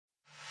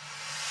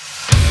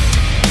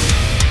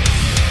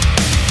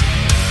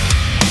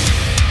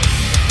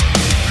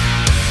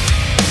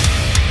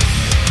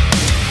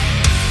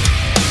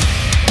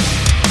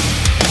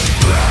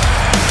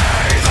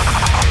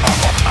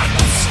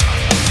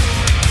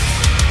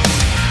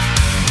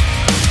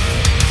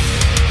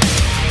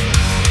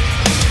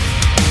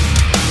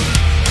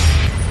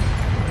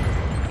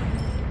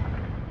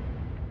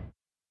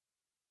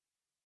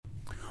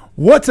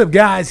What's up,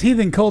 guys?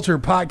 Heathen Culture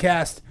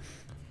Podcast.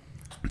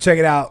 Check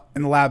it out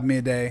in the lab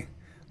midday.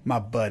 My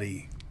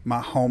buddy, my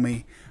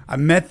homie. I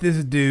met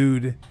this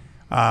dude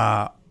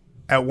at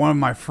one of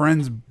my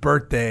friend's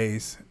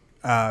birthdays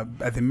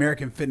at the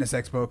American Fitness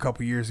Expo a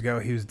couple years ago.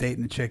 He was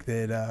dating a chick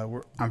that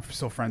I'm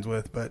still friends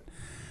with. But,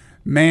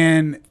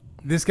 man,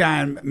 this guy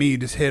and me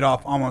just hit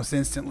off almost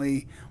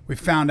instantly. We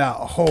found out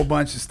a whole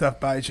bunch of stuff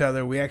about each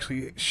other. We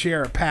actually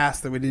share a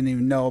past that we didn't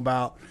even know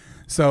about.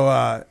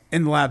 So,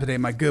 in the lab today,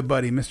 my good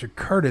buddy, Mr.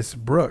 Curtis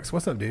Brooks.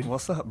 What's up, dude?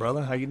 What's up,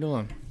 brother? How you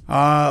doing?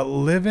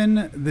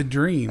 Living the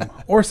dream,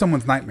 or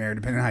someone's nightmare,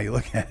 depending on how you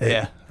look at it.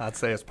 Yeah, I'd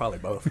say it's probably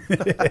both.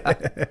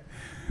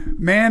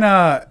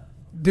 Man,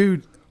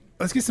 dude,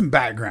 let's get some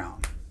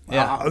background.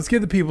 Yeah. Let's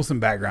give the people some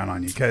background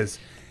on you, because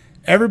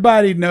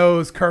everybody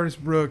knows Curtis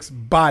Brooks,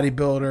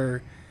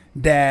 bodybuilder,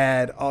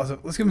 dad. Also,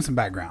 let's give him some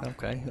background.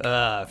 Okay.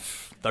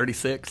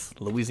 36,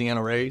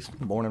 Louisiana raised,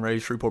 born and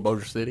raised Shreveport,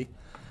 Bossier City.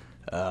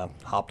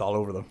 Hopped all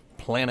over the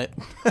planet,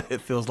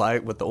 it feels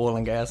like, with the oil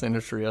and gas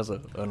industry as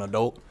an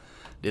adult.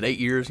 Did 8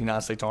 years,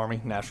 United States Army,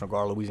 National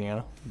Guard,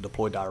 Louisiana.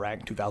 Deployed to Iraq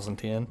in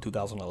 2010,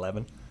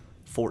 2011.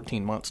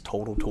 14 months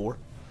total tour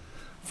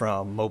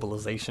from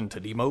mobilization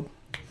to demob.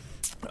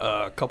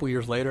 A couple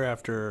years later,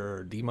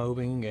 after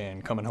demobbing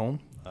and coming home,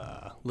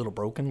 a little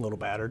broken, a little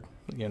battered,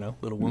 a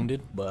little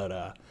wounded,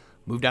 but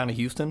moved down to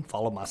Houston,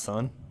 followed my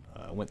son,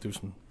 went through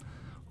some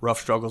rough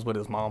struggles with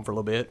his mom for a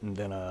little bit, and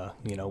then,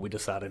 we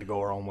decided to go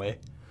our own way.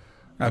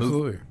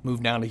 Absolutely.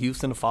 Moved down to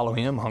Houston to follow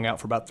him, hung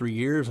out for about 3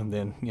 years, and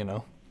then,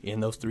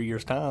 in those 3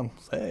 years' time,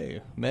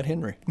 hey, met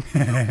Henry.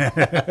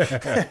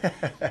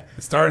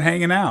 Started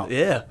hanging out.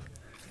 Yeah.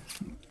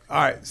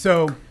 All right,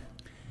 so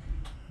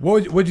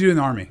what'd you do in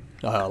the Army?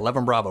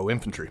 11 Bravo,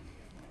 infantry.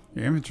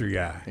 You're an infantry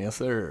guy. Yes,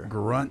 sir.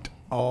 Grunt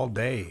all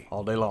day.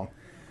 All day long.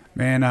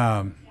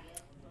 Man,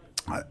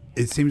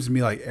 it seems to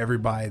me like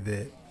everybody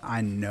that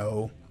I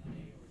know,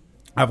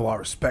 I have a lot of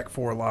respect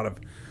for.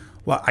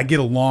 I get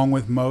along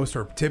with most,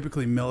 or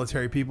typically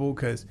military people,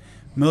 because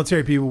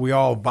military people, we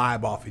all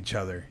vibe off each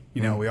other.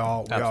 We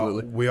all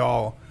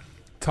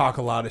talk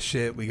a lot of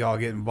shit. We all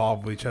get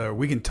involved with each other.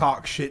 We can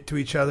talk shit to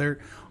each other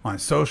on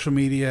social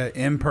media,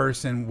 in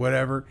person,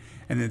 whatever,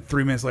 and then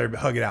 3 minutes later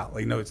hug it out.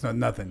 Like, no, it's not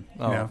nothing.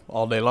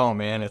 All day long,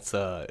 man. It's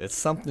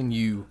something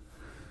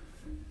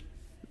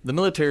the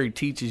military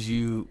teaches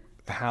you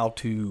how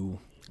to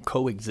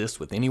coexist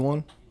with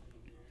anyone,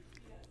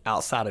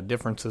 outside of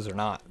differences or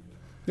not.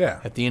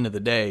 Yeah. At the end of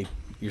the day,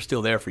 you're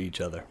still there for each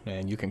other,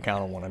 and you can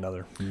count on one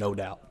another, no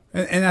doubt.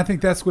 And I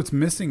think that's what's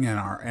missing in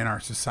our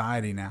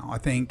society now. I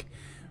think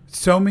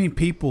so many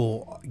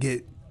people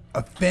get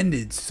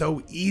offended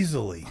so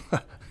easily.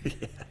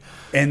 Yeah.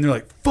 And they're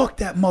like, fuck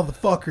that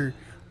motherfucker.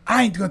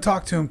 I ain't going to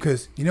talk to him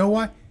because, you know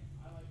what?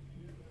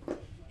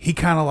 He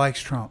kind of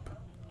likes Trump.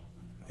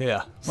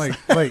 Yeah.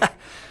 Like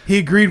he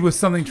agreed with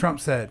something Trump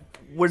said.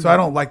 So I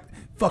don't like,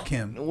 fuck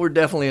him. We're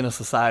definitely in a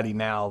society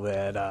now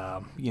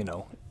that,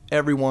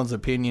 everyone's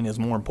opinion is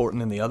more important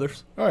than the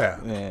others. Oh, yeah.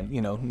 And,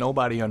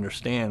 nobody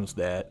understands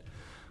that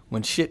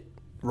when shit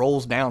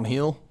rolls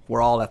downhill,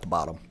 we're all at the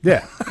bottom.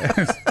 Yeah.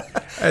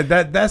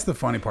 That's the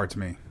funny part to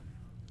me.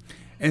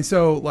 And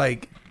so,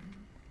 like,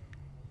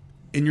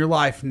 in your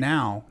life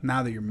now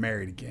that you're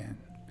married again,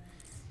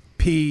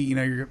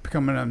 you're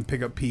coming and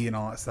pick up P and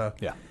all that stuff.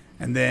 Yeah.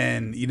 And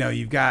then,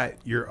 you've got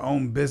your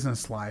own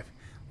business life.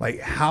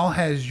 Like, how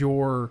has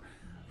your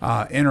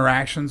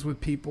interactions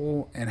with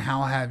people, and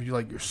how have you,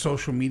 like, your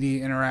social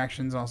media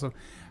interactions also,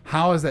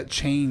 how has that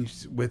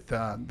changed with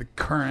the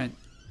current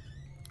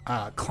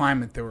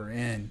climate that we're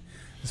in,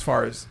 as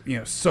far as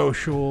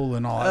social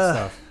and all that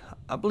stuff?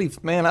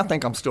 I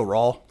think I'm still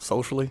raw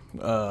socially.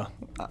 I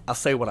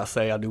say what I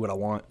say, I do what I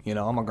want.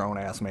 I'm a grown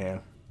ass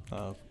man,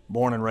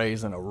 born and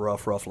raised in a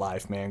rough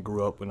life, man.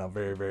 Grew up in a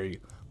very,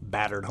 very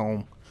battered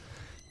home.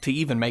 To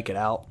even make it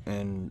out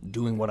and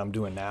doing what I'm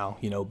doing now,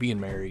 being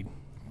married,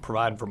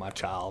 providing for my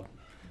child,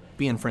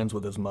 being friends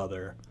with his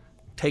mother,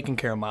 taking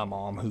care of my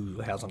mom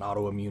who has an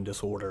autoimmune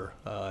disorder,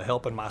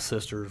 helping my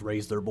sisters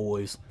raise their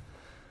boys,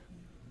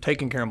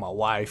 taking care of my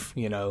wife,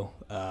 being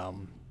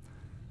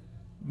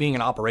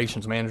an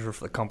operations manager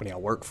for the company I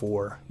work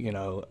for,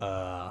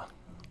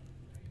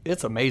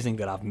 it's amazing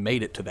that I've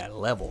made it to that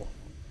level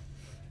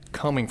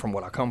coming from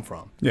what I come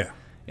from. Yeah.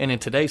 And in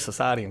today's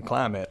society and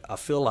climate, I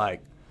feel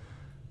like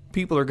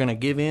people are going to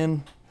give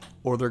in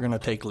or they're going to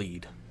take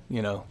lead.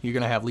 You're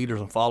going to have leaders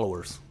and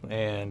followers,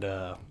 and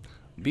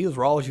be as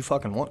raw as you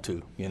fucking want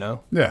to,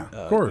 Yeah,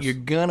 of course. You're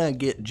going to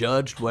get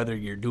judged whether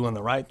you're doing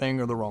the right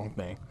thing or the wrong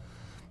thing.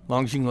 As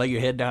long as you can lay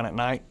your head down at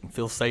night and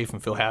feel safe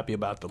and feel happy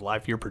about the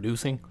life you're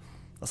producing,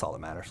 that's all that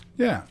matters.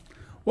 Yeah.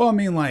 Well, I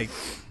mean, like,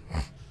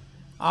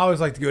 I always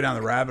like to go down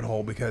the rabbit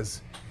hole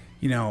because,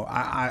 you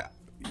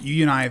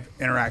and I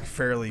interact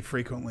fairly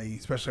frequently,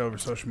 especially over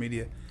social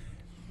media.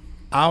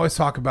 I always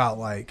talk about,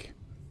 like,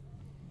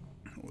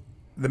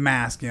 the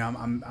mask.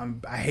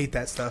 I hate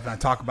that stuff, and I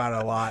talk about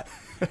it a lot,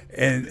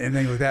 and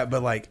things like that.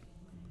 But, like,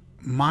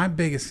 my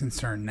biggest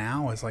concern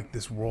now is, like,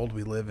 this world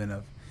we live in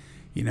of,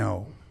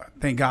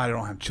 thank God I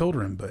don't have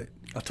children, but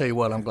I'll tell you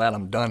what, I'm glad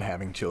I'm done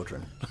having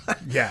children.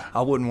 yeah.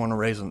 I wouldn't want to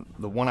raise them.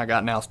 The one I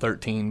got now is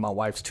 13. My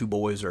wife's 2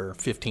 boys are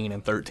 15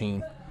 and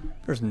 13.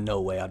 There's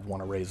no way I'd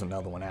want to raise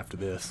another one after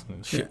this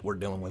and shit we're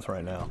dealing with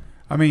right now.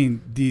 I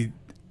mean,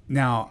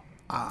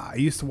 I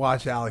used to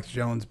watch Alex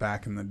Jones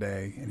back in the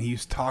day, and he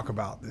used to talk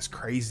about this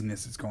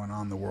craziness that's going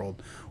on in the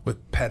world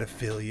with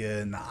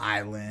pedophilia and the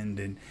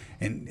island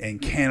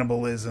and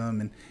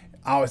cannibalism. And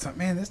I always thought,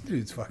 man, this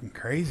dude's fucking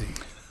crazy.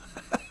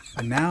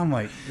 And now I'm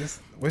like, this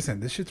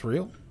shit's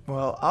real.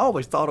 Well, I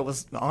always thought it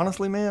was,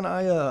 honestly, man,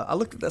 I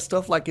looked at that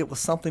stuff like it was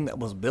something that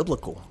was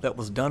biblical, that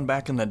was done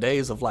back in the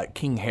days of like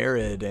King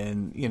Herod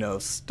and,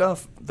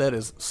 stuff that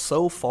is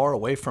so far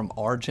away from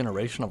our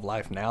generation of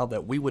life now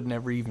that we would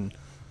never even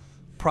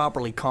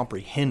properly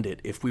comprehend it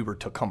if we were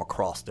to come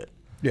across it.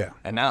 Yeah.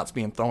 And now it's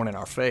being thrown in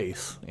our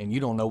face, and you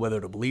don't know whether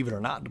to believe it or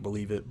not to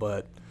believe it,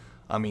 but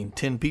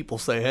 10 people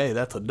say, hey,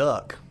 that's a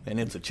duck, and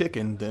it's a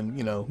chicken, then,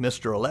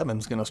 Mr.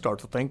 11's going to start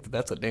to think that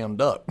that's a damn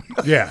duck.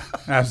 Yeah,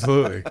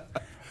 absolutely.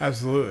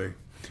 Absolutely.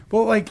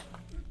 Well, like,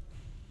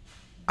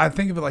 I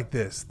think of it like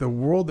this. The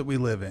world that we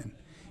live in,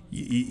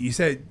 you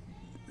said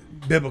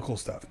biblical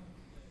stuff.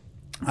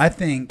 I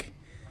think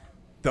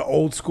the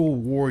old school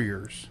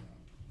warriors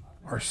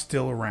are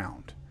still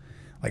around.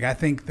 Like, I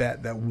think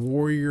that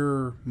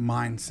warrior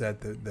mindset,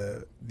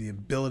 the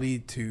ability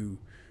to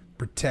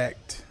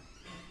protect,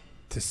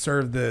 to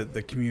serve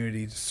the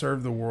community, to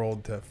serve the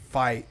world, to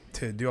fight,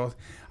 to do all.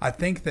 I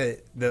think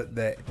that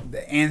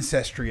the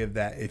ancestry of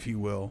that, if you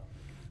will,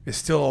 is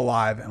still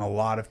alive in a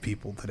lot of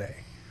people today.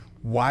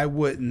 Why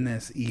wouldn't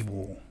this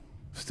evil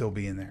still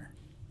be in there?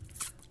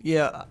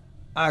 Yeah,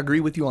 I agree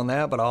with you on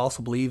that, but I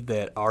also believe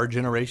that our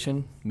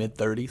generation,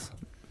 mid-30s,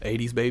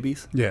 80s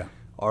babies,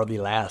 are the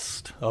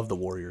last of the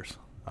warriors.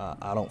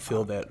 I don't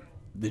feel that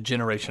the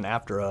generation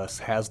after us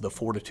has the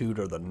fortitude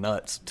or the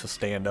nuts to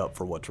stand up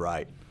for what's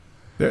right.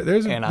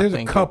 There's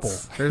a couple.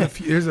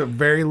 There's a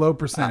very low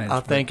percentage. I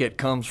think it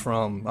comes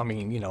from,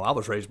 I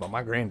was raised by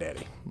my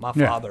granddaddy. My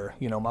father,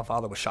 my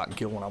father was shot and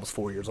killed when I was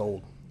 4 years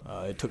old.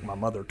 It took my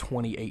mother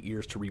 28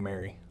 years to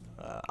remarry.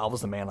 I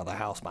was the man of the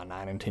house by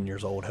 9 and 10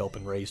 years old,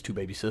 helping raise 2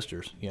 baby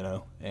sisters,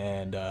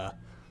 And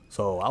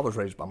so I was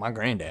raised by my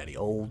granddaddy,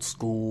 old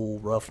school,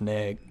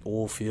 roughneck,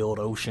 oil field,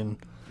 ocean,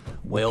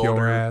 welder.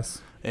 Your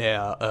ass.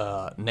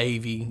 Yeah,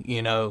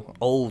 Navy,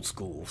 old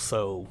school.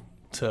 So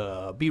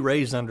to be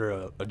raised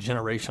under a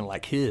generation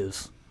like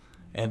his,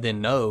 and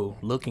then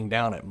looking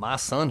down at my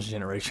son's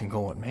generation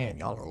going, man,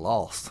 y'all are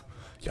lost.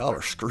 Y'all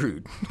are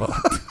screwed.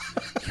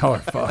 Y'all are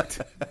fucked.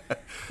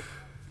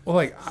 Well,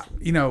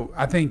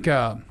 I think,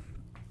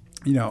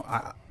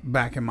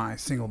 back in my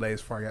single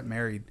days before I got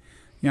married,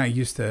 I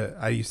used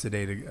to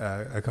date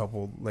a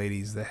couple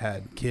ladies that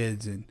had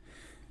kids, and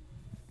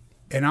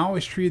I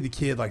always treated the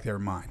kid like they were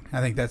mine.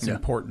 I think that's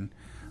important.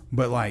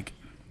 But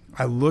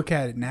I look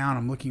at it now and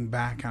I'm looking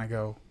back and I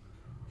go,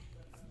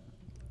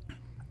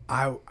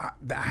 I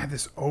have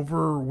this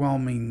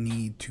overwhelming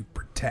need to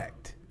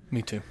protect.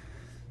 Me too.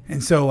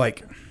 And so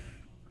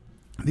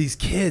these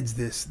kids,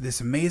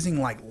 this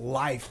amazing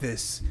life,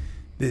 this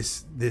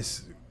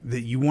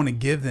that you want to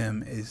give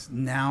them is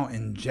now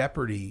in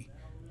jeopardy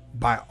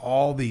by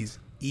all these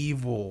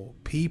evil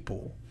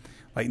people.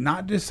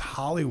 Not just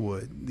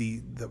Hollywood,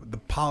 the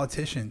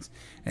politicians.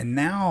 And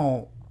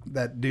now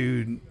that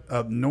dude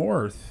up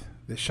north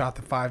that shot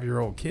the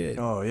 5-year-old kid.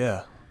 Oh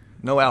yeah,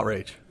 no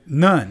outrage.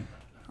 None.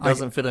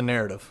 Doesn't fit a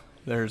narrative.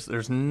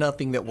 There's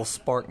nothing that will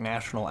spark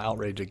national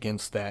outrage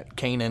against that.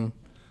 Kanan.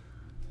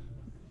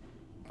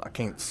 I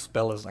can't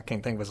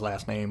think of his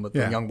last name, but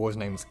the young boy's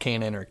name is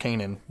Canaan or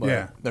Canaan.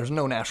 But there's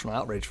no national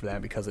outrage for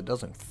that because it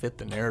doesn't fit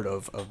the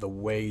narrative of the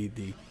way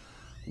the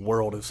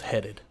world is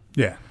headed.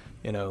 Yeah.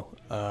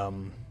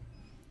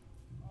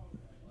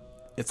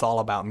 It's all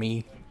about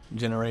me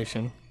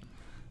generation,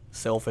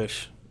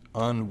 selfish,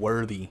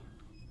 unworthy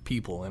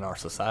people in our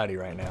society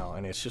right now,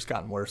 and it's just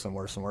gotten worse and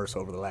worse and worse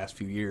over the last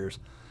few years.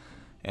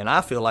 And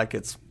I feel like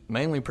it's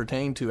mainly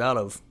pertained to out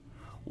of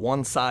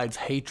one side's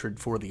hatred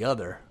for the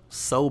other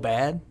so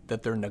bad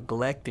that they're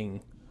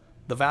neglecting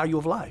the value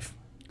of life.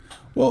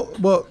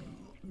 Well,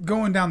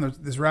 going down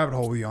this rabbit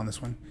hole with you on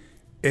this one,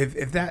 if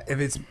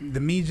it's the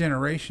me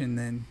generation,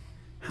 then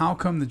how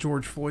come the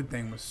George Floyd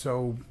thing was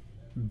so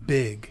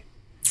big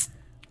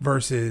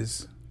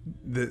versus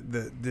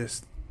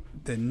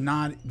the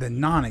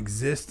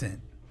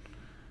non-existent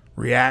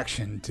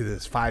reaction to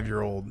this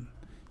 5-year-old?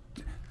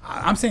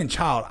 I'm saying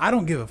child. I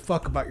don't give a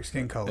fuck about your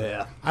skin color.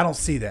 Yeah. I don't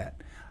see that.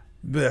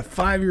 The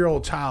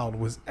 5-year-old child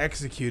was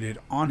executed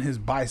on his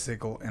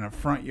bicycle in a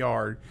front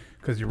yard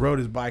because he rode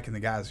his bike in the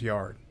guy's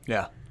yard.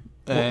 Yeah.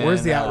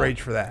 Where's the outrage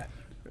for that?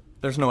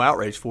 There's no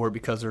outrage for it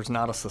because there's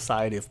not a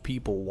society of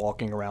people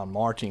walking around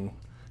marching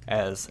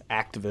as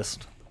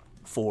activists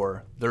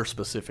for their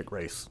specific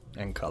race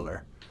and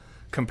color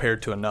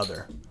compared to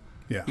another.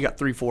 Yeah. You got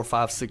 3, 4,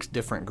 5, 6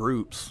 different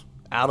groups.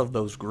 Out of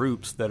those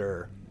groups that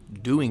are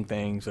doing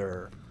things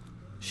or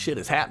shit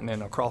is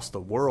happening across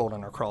the world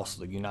and across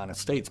the United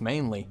States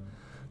mainly,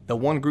 The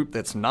one group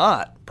that's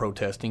not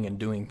protesting and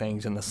doing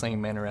things in the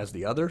same manner as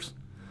the others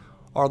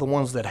are the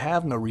ones that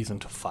have no reason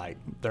to fight.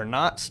 They're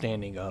not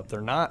standing up. They're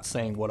not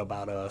saying, what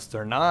about us?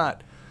 They're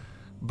not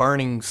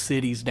burning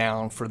cities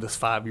down for this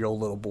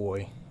 5-year-old little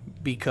boy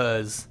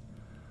because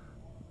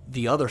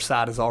the other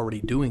side is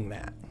already doing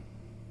that.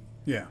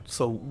 Yeah.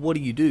 So what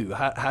do?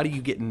 How do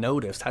you get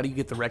noticed? How do you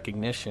get the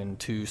recognition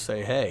to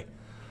say, hey,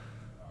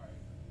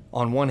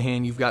 on one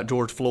hand, you've got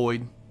George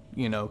Floyd,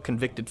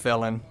 convicted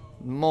felon,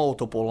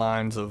 multiple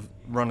lines of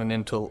running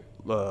into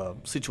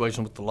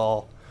situations with the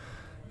law,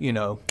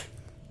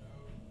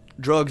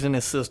 drugs in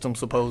his system,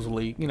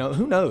 supposedly.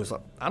 Who knows?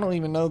 I don't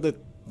even know that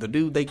the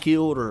dude they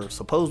killed or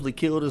supposedly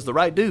killed is the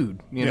right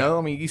dude.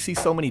 I mean, you see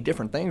so many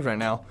different things right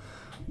now.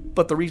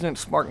 But the reason it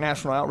sparked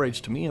national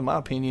outrage to me, in my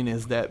opinion,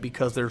 is that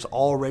because there's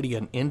already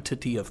an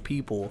entity of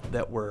people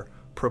that were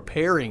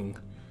preparing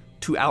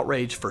to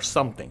outrage for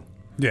something.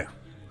 Yeah.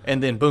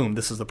 And then, boom,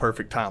 this is the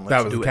perfect time.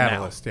 Let's do it now. That was the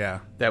catalyst, yeah.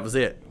 That was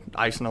it.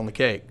 Icing on the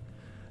cake.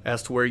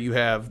 As to where you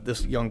have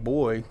this young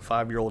boy,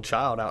 5-year-old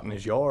child out in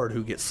his yard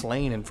who gets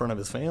slain in front of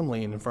his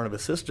family and in front of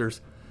his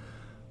sisters.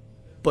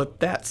 But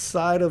that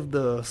side of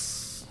the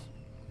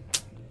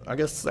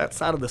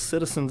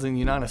citizens in the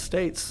United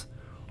States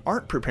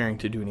aren't preparing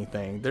to do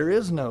anything. There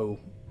is no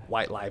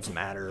White Lives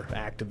Matter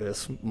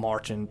activists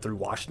marching through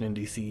Washington,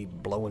 D.C.,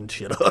 blowing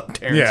shit up,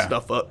 tearing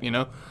stuff up,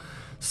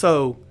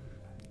 So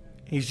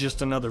he's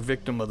just another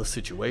victim of the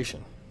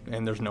situation.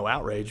 And there's no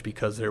outrage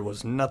because there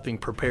was nothing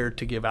prepared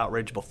to give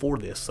outrage before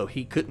this, so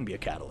he couldn't be a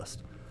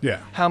catalyst.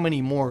 Yeah. How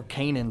many more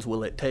Canaans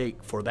will it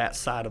take for that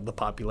side of the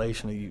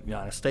population of the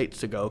United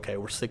States to go, okay,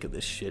 we're sick of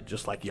this shit,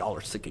 just like y'all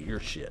are sick of your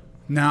shit?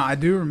 Now, I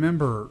do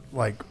remember,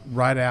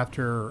 right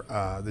after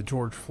the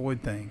George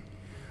Floyd thing,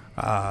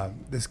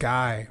 this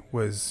guy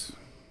was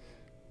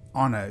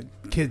on a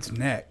kid's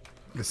neck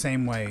the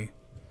same way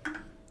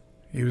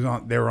they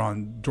were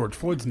on George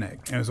Floyd's neck.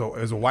 And it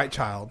was a white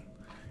child,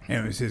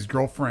 and it was his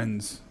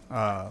girlfriend's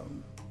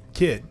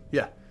kid.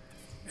 Yeah.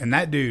 And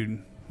that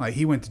dude,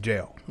 he went to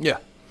jail. Yeah.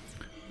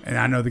 And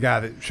I know the guy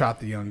that shot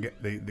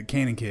the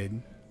Cannon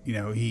kid,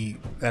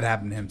 that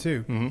happened to him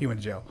too. Mm-hmm. He went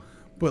to jail.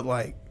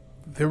 But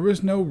there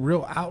was no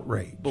real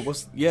outrage. But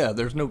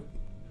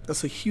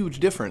that's a huge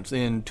difference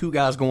in two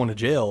guys going to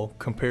jail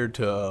compared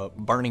to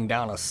burning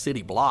down a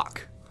city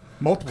block.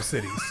 Multiple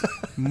cities.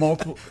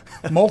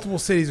 multiple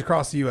cities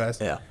across the U.S.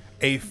 Yeah.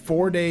 A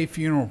 4-day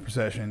funeral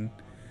procession.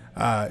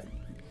 And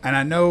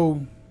I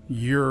know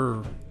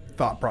your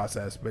thought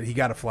process, but he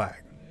got a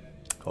flag.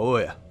 Oh,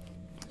 yeah.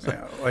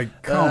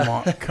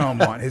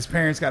 Come on. His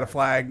parents got a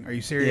flag. Are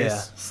you serious? Yeah.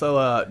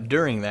 So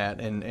during that,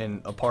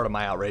 and a part of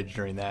my outrage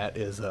during that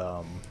is,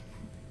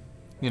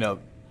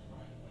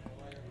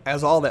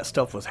 as all that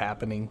stuff was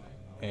happening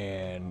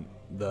and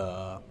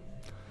the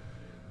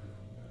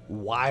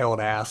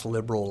wild-ass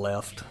liberal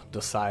left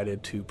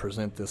decided to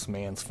present this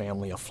man's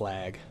family a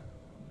flag,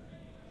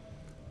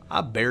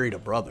 I buried a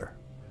brother,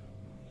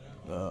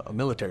 a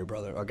military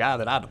brother, a guy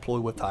that I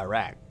deployed with to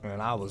Iraq,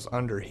 and I was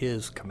under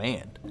his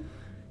command.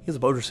 He's a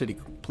Bossier City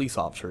police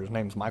officer. His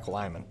name's Michael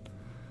Lyman.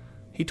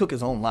 He took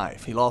his own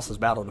life. He lost his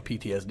battle to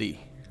PTSD.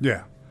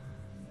 Yeah.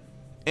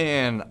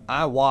 And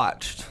I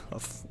watched an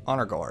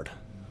honor guard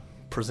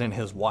present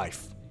his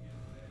wife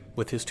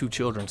with his 2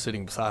 children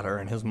sitting beside her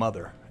and his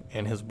mother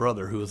and his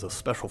brother, who is a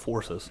special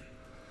forces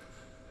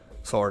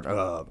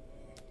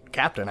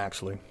captain,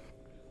 actually,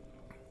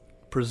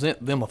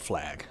 present them a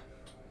flag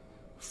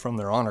from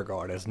their honor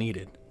guard as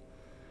needed.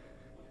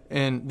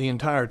 And the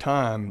entire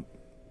time,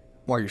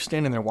 while you're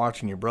standing there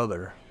watching your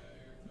brother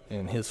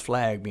and his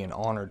flag being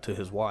honored to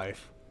his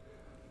wife,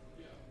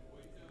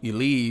 you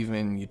leave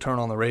and you turn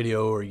on the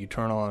radio or you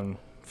turn on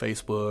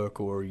Facebook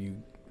or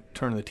you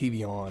turn the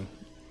TV on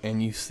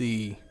and you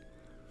see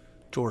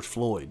George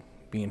Floyd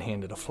being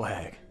handed a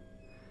flag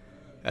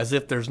as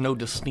if there's no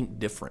distinct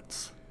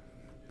difference.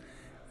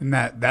 And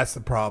that's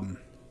the problem.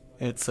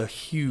 It's a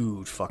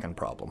huge fucking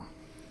problem.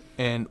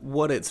 And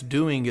what it's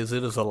doing is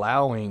it is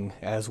allowing,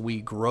 as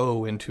we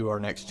grow into our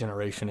next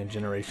generation and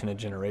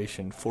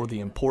generation, for the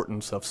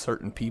importance of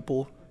certain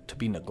people to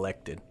be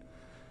neglected.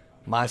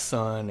 My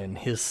son and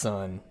his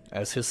son,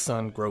 as his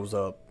son grows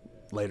up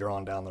later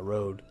on down the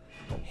road,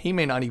 he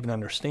may not even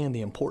understand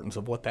the importance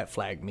of what that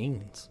flag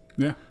means.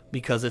 Yeah.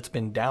 Because it's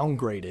been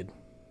downgraded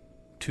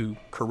to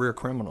career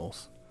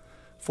criminals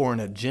for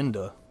an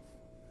agenda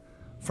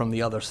from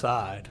the other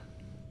side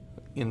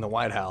in the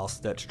White House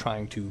that's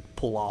trying to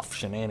pull off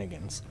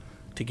shenanigans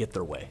to get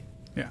their way.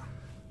 Yeah.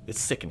 It's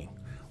sickening.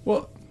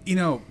 Well,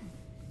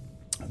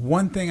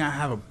 one thing I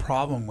have a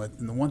problem with,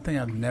 and the one thing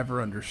I've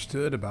never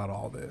understood about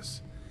all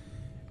this,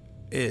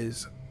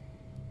 is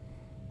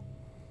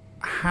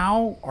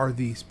how are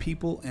these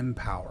people in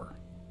power?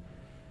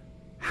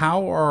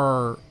 How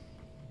are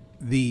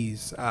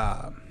these,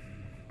 I'm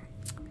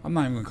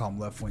not even going to call them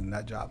left-wing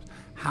nut jobs.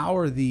 How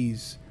are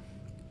these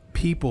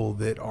people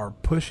that are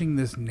pushing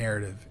this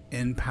narrative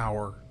in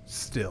power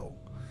still?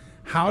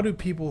 How do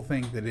people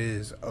think that it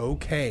is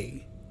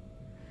okay?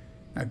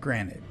 Now,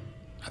 granted,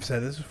 I've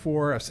said this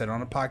before. I've said it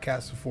on a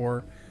podcast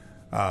before.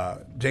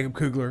 Jacob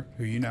Kugler,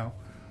 who you know.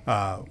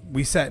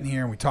 We sat in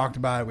here and we talked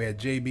about it. We had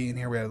JB in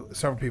here. We had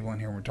several people in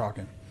here and we're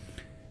talking.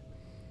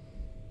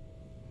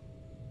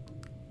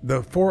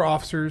 The 4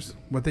 officers,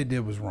 what they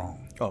did was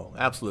wrong. Oh,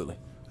 absolutely.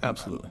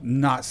 Absolutely.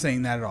 Not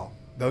saying that at all.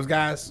 Those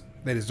guys,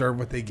 they deserve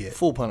what they get.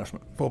 Full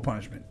punishment. Full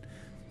punishment.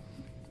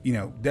 You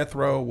know, death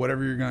row,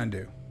 whatever you're going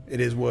to do. It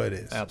is what it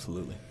is.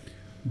 Absolutely.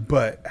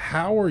 But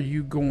how are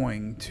you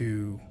going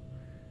to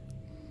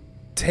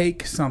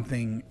take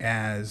something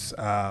as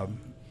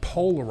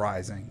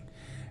polarizing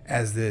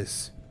as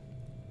this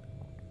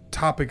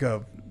topic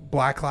of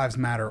Black Lives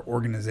Matter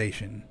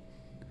organization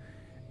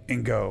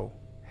and go,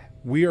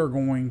 we are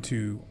going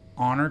to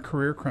honor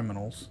career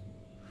criminals.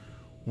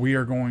 We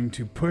are going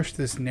to push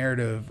this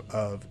narrative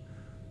of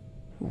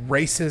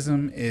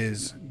racism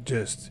is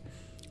just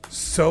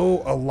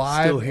so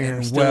alive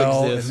and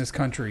well in this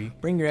country.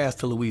 Bring your ass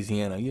to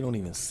Louisiana. You don't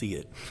even see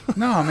it.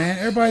 No, man.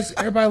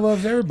 Everybody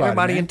loves everybody.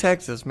 Everybody man. in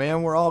Texas,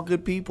 man. We're all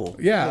good people.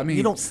 Yeah, I mean,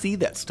 you don't see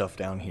that stuff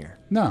down here.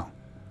 No.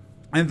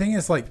 And the thing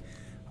is, like,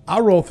 I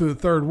roll through the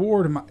Third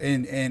Ward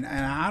and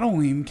I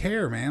don't even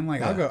care, man. Like,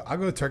 Yeah. I'll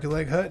go to Turkey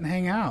Leg Hut and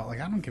hang out. Like,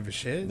 I don't give a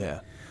shit.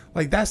 Yeah.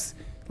 Like, that's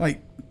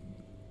like,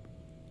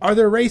 are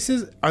there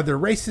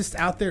racists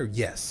out there?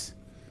 Yes.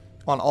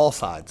 On all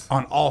sides.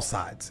 On all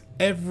sides.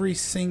 Every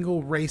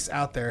single race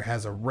out there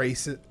has a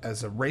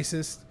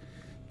racist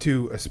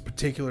to a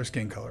particular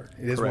skin color.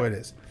 It is Correct. what it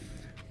is.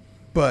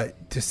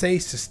 But to say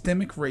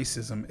systemic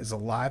racism is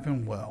alive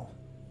and well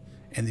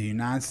in the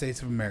United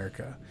States of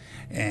America,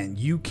 and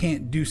you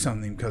can't do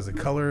something because of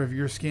the color of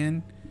your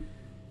skin,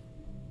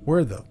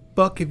 where the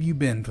fuck have you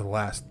been for the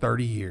last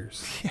 30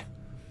 years? Yeah.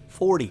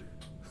 40.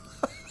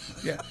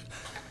 Yeah.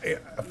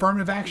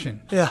 Affirmative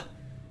action. Yeah.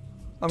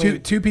 I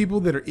mean, Two people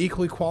that are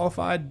equally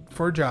qualified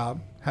for a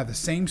job, have the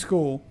same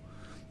school,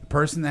 the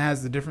person that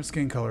has the different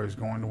skin color is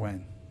going to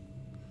win.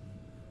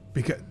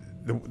 Because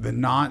the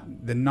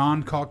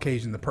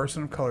non-Caucasian, the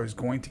person of color is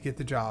going to get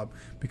the job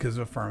because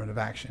of affirmative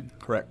action.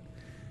 correct.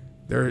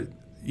 There,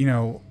 you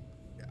know,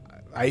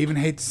 I even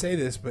hate to say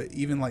this, but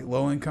even like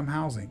low-income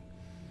housing,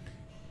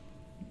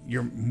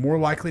 you're more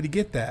likely to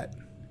get that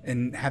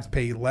and have to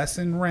pay less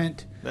in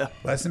rent, Yeah.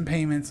 less in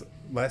payments,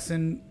 less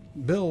in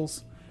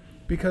bills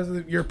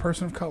because you're a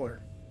person of color.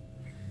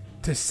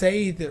 To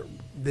say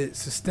that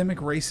systemic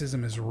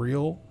racism is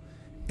real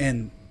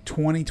in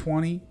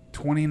 2020,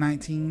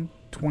 2019,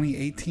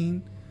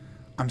 2018,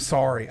 I'm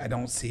sorry, I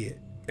don't see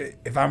it.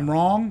 If I'm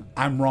wrong,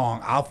 I'm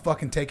wrong. I'll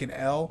fucking take an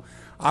L.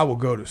 I will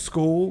go to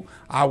school.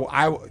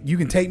 You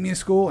can take me to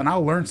school and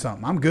I'll learn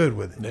something. I'm good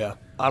with it. Yeah.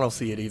 I don't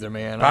see it either,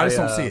 man. I just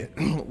don't see it.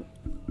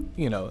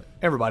 You know,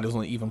 everybody's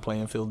on an even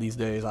playing field these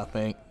days, I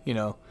think. You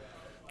know,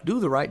 do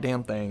the right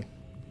damn thing.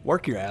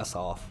 Work your ass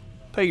off.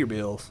 Pay your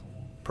bills.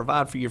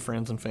 Provide for your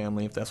friends and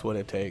family if that's what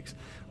it takes.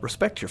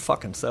 Respect your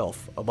fucking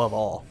self above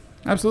all.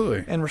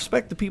 Absolutely. And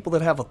respect the people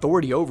that have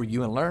authority over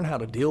you and learn how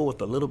to deal with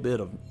a little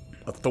bit of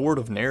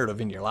authoritative narrative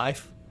in your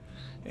life.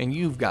 And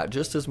you've got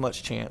just as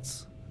much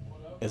chance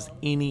as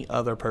any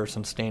other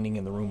person standing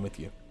in the room with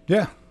you.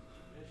 Yeah.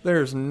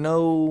 There's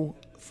no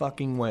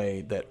fucking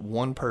way that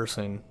one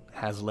person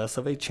has less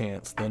of a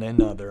chance than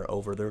another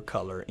over their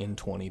color in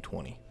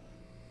 2020.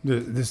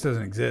 This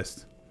doesn't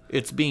exist.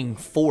 It's being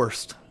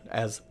forced,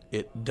 as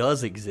it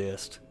does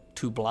exist,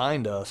 to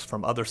blind us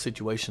from other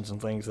situations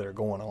and things that are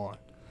going on.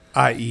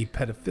 I.e.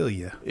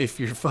 pedophilia. If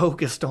you're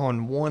focused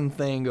on one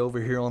thing over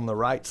here on the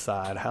right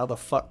side, how the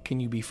fuck can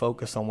you be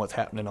focused on what's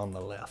happening on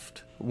the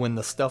left? When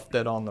the stuff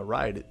that on the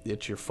right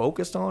that you're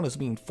focused on is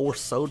being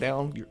forced so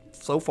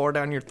far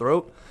down your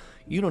throat,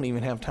 you don't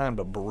even have time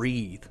to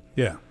breathe.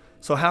 Yeah.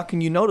 So how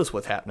can you notice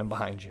what's happening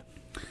behind you?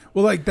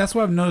 Well, like, that's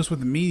what I've noticed with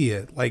the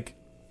media. Like,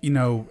 you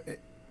know,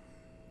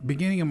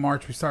 beginning of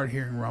March, we started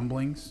hearing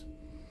rumblings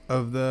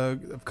of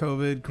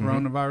COVID,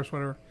 coronavirus,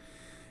 whatever.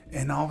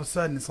 And all of a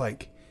sudden, it's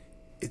like,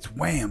 it's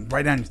wham,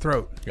 right down your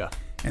throat. Yeah.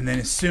 And then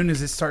as soon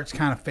as it starts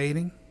kind of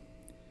fading,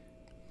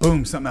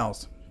 boom, something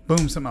else.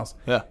 Boom, something else.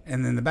 Yeah.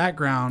 And in the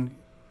background,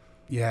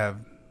 you have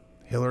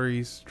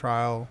Hillary's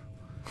trial.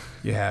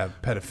 You have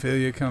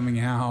pedophilia coming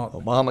out.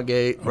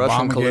 Obamagate,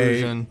 Russian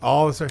collusion.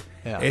 All this.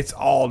 Yeah. It's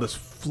all just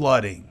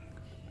flooding.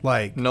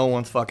 Like, No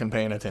one's fucking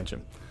paying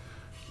attention.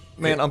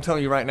 Man, I'm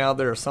telling you right now,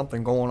 there is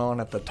something going on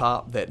at the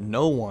top that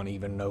no one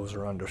even knows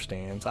or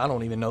understands. I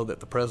don't even know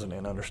that the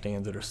president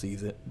understands it or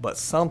sees it, but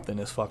something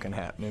is fucking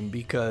happening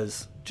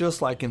because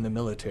just like in the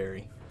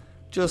military,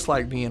 just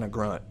like being a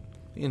grunt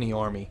in the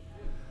army,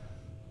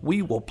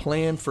 we will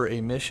plan for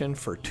a mission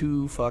for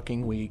 2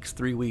 fucking weeks,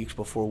 3 weeks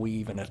before we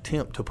even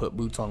attempt to put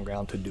boots on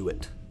ground to do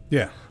it.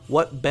 yeah.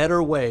 What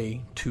better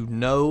way to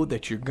know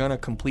that you're going to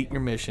complete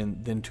your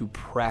mission than to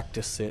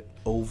practice it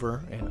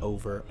over and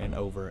over and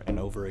over and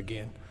over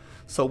again?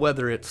 So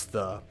whether it's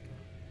the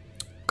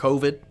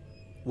COVID,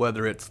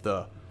 whether it's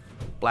the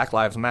Black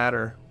Lives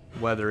Matter,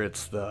 whether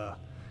it's the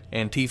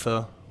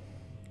Antifa,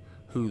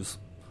 who's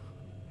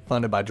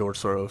funded by George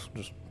Soros,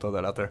 just throw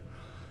that out there.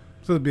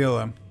 So the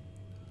BLM.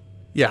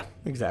 Yeah,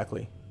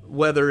 exactly.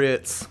 Whether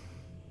it's,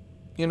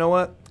 you know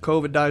what?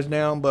 COVID dies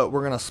down, but we're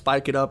going to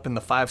spike it up in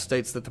the 5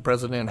 states that the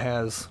president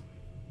has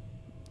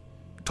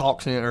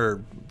talks in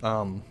or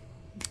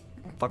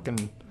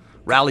fucking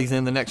rallies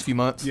in the next few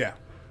months. Yeah.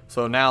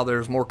 So now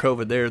there's more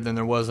COVID there than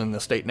there was in the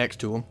state next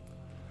to him.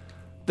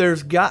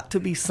 There's got to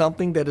be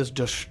something that is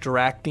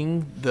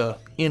distracting the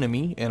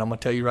enemy, and I'm going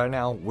to tell you right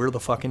now, we're the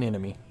fucking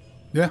enemy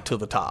Yeah. to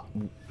the top.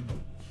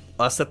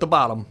 Us at the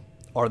bottom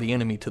are the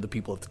enemy to the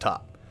people at the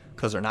top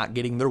because they're not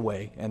getting their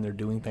way, and they're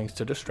doing things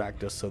to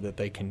distract us so that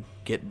they can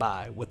get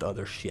by with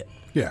other shit.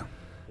 Yeah.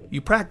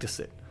 You practice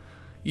it.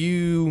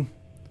 You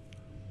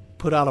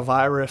put out a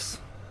virus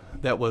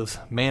that was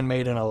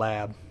man-made in a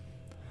lab,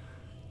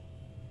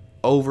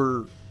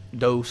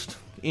 overdosed,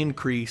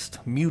 increased,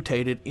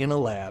 mutated in a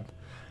lab,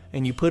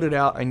 and you put it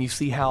out and you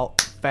see how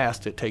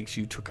fast it takes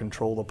you to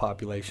control the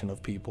population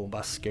of people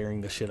by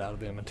scaring the shit out of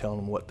them and telling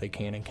them what they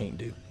can and can't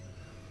do.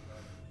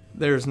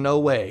 There's no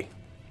way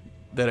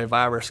that a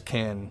virus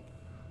can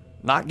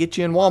not get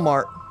you in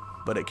Walmart,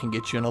 but it can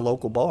get you in a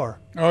local bar.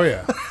 Oh,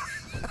 yeah.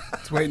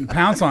 It's waiting to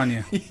pounce on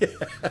you. Yeah.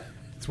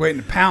 It's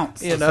waiting to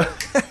pounce. You know,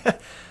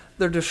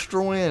 they're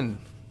destroying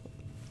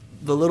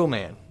the little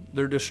man.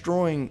 They're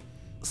destroying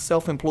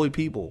self-employed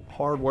people,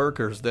 hard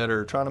workers that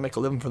are trying to make a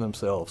living for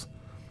themselves.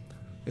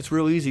 It's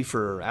real easy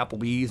for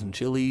Applebee's and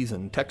Chili's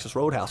and Texas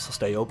Roadhouse to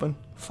stay open.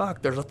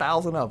 Fuck, there's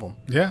 1,000 of them.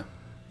 Yeah.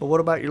 But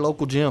what about your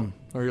local gym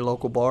or your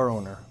local bar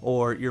owner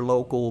or your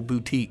local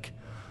boutique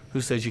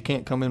who says you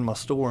can't come in my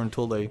store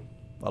until they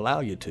allow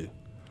you to?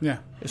 Yeah.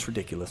 It's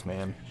ridiculous,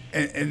 man.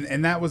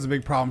 And that was a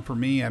big problem for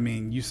me. I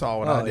mean, you saw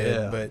what I did,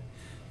 yeah. but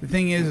the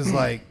thing is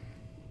like,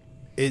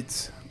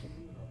 it's.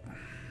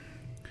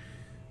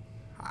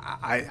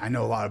 I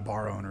know a lot of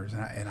bar owners,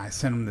 and I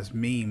sent them this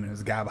meme, and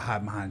there's a guy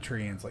hiding behind a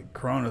tree, and it's like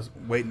Corona's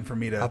waiting for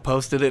me to. I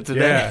posted it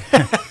today.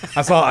 Yeah,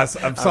 I saw it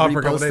for a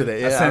couple days.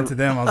 It, yeah. I sent it to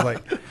them. I was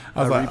like,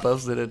 I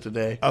reposted it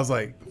today. I was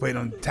like, wait,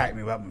 don't attack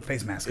me without my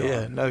face mask on.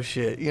 Yeah, no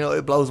shit. You know,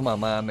 it blows my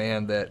mind,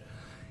 man, that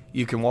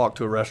you can walk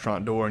to a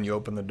restaurant door and you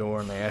open the door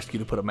and they ask you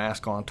to put a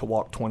mask on to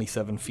walk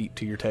 27 feet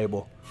to your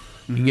table.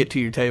 Mm-hmm. You get to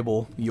your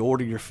table, you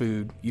order your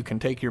food, you can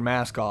take your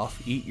mask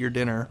off, eat your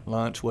dinner,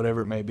 lunch,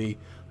 whatever it may be,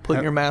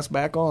 put your mask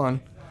back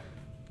on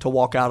to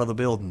walk out of the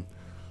building.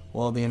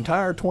 Well, the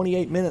entire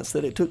 28 minutes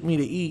that it took me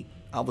to eat,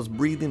 I was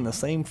breathing the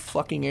same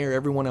fucking air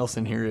everyone else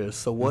in here is.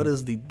 So what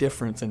is the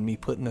difference in me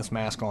putting this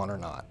mask on or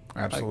not?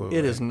 Absolutely. Like,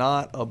 it is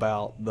not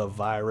about the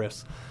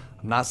virus.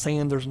 I'm not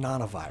saying there's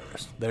not a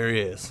virus. There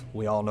is.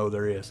 We all know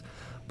there is.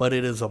 But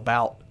it is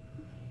about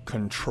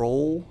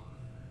control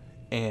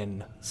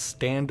and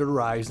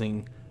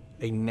standardizing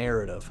a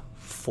narrative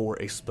for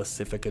a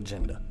specific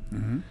agenda.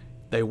 Mm-hmm.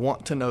 They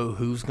want to know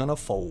who's going to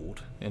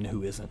fold and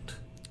who isn't.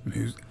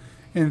 And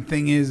the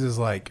thing is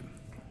like,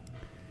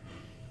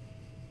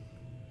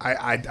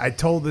 I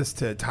told this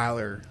to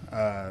Tyler,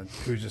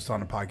 who was just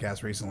on a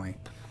podcast recently.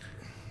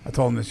 I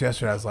told him this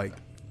yesterday. I was like,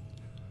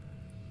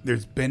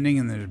 there's bending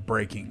and there's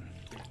breaking.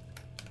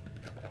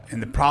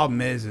 And the problem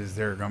is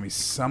there are going to be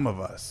some of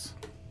us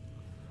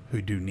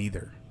who do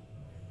neither.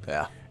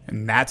 Yeah.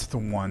 And that's the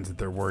ones that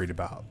they're worried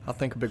about. I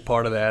think a big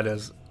part of that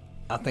is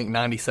I think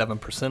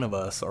 97% of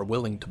us are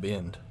willing to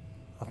bend.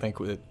 I think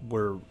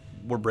we're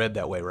bred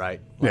that way, right?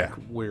 Like yeah.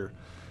 We're,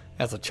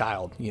 as a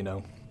child, you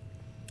know,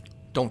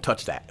 don't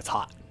touch that. It's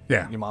hot.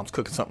 Yeah. Your mom's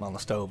cooking something on the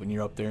stove, and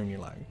you're up there, and you're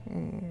like,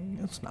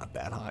 it's not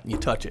that hot. And you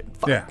touch it.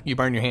 Fuck. Yeah. You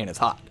burn your hand. It's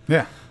hot.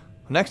 Yeah.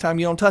 Next time,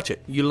 you don't touch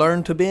it. You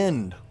learn to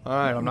bend. All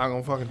right, I'm not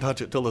going to fucking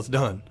touch it till it's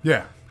done.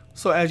 Yeah.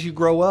 So as you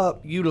grow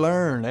up, you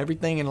learn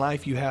everything in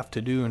life you have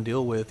to do and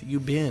deal with. You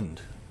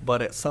bend.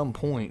 But at some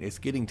point, it's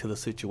getting to the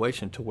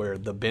situation to where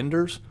the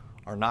benders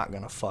are not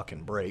going to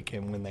fucking break.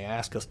 And when they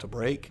ask us to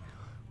break,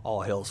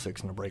 all hell's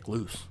fixing to break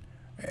loose.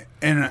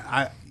 And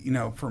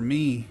for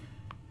me,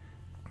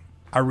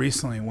 I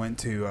recently went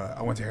to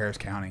Harris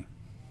County,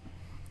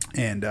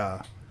 and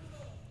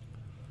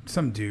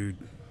some dude,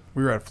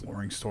 we were at a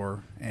flooring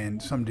store,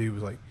 and some dude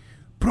was like,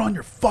 "Put on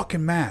your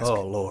fucking mask."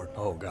 Oh Lord,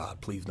 oh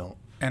God, please don't.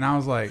 And I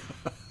was like,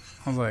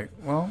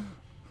 well,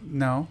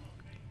 no.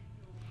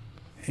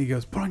 He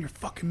goes, "Put on your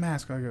fucking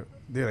mask." I go,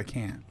 "Dude, I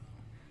can't."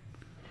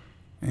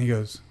 And he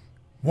goes,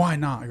 "Why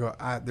not?" I go,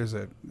 "There's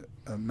a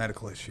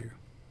medical issue."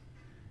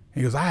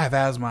 He goes, "I have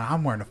asthma.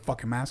 I'm wearing a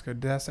fucking mask." I go,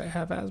 "Did I say I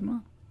have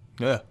asthma?"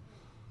 Yeah.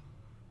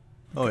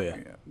 Oh, yeah.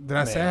 Did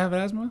I say I have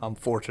asthma? I'm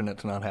fortunate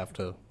to not have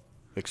to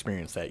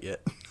experience that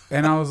yet.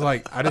 And I was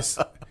like,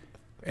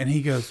 and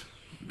he goes,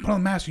 "Put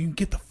on the mask or you can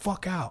get the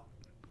fuck out."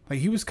 Like,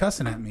 he was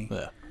cussing at me.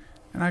 Yeah.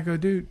 And I go,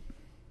 "Dude,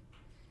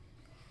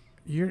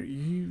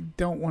 you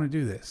don't want to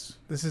do this.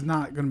 This is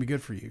not going to be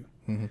good for you."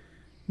 Mm-hmm.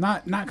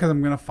 Not because I'm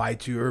going to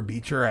fight you or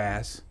beat your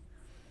ass.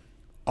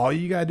 All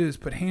you got to do is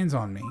put hands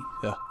on me.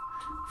 Yeah.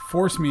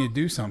 Force me to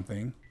do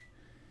something.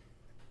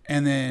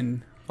 And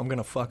then I'm going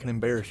to fucking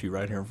embarrass you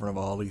right here in front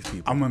of all these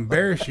people. I'm going to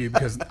embarrass you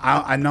because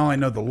I not only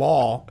know the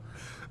law,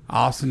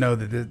 I also know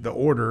that the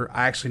order.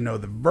 I actually know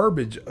the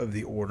verbiage of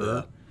the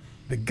order,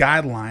 the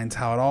guidelines,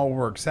 how it all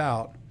works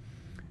out.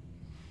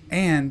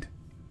 And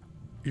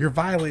you're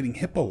violating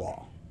HIPAA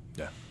law.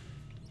 Yeah.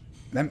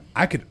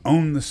 I could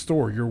own the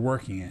store you're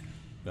working in.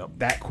 Yep.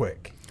 That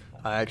quick.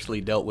 I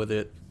actually dealt with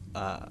it.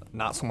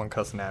 Not someone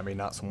cussing at me,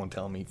 not someone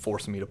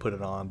forcing me to put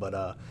it on,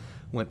 but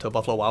went to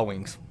Buffalo Wild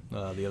Wings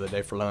the other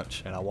day for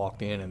lunch, and I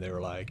walked in, and they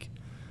were like,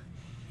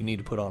 "You need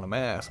to put on a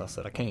mask." I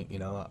said, "I can't.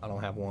 I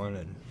don't have one,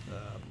 and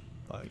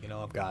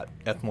I've got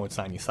ethmoid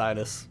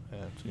sinusitis,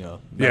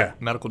 and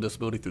medical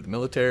disability through the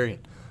military,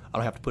 and I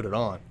don't have to put it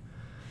on."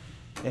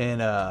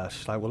 And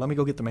she's like, "Well, let me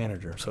go get the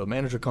manager." So the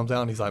manager comes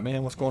out, and he's like,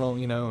 "Man, what's going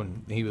on?"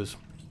 And he was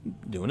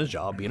doing his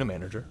job, being a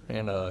manager,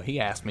 and he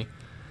asked me,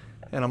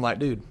 and I'm like,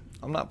 "Dude,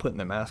 I'm not putting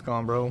the mask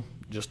on, bro,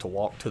 just to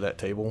walk to that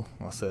table."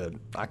 I said,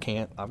 "I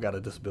can't. I've got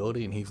a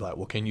disability." And he's like,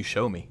 "Well, can you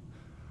show me?"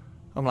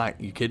 I'm like,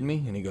 "You kidding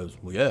me?" And he goes,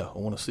 "Well, yeah, I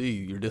want to see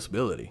your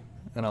disability."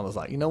 And I was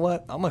like, "You know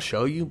what? I'm gonna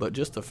show you, but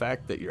just the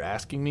fact that you're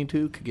asking me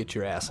to could get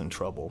your ass in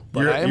trouble.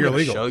 But I am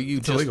gonna show you.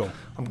 It's illegal.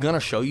 I'm gonna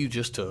show you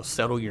just to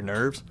settle your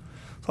nerves."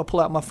 So I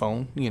pull out my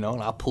phone, and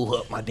I pull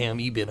up my damn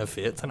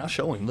e-benefits, and I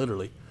show him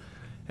literally.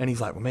 And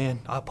he's like, "Well, man,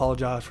 I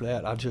apologize for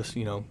that. I just,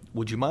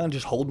 would you mind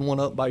just holding one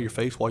up by your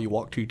face while you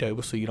walk to your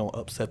table so you don't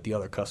upset the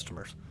other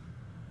customers?"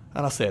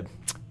 And I said,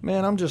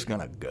 "Man, I'm just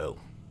gonna go.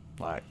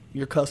 Like,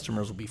 your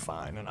customers will be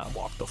fine." And I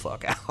walked the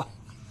fuck out.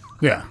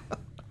 Yeah.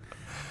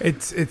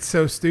 It's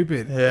so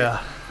stupid.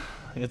 Yeah.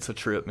 It's a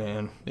trip,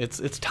 man. It's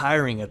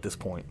tiring at this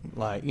point.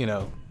 Like,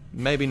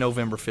 maybe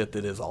November 5th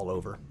it is all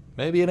over.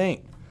 Maybe it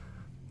ain't.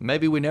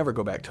 Maybe we never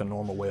go back to a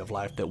normal way of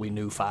life that we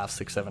knew 5,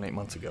 6, 7, 8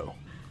 months ago.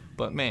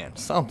 But, man,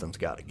 something's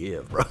got to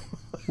give, bro.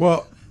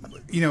 Well,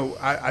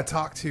 I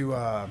talked to,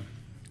 I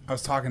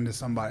was talking to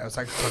somebody, I was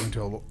actually talking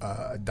to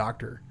a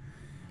doctor,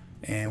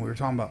 and we were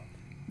talking about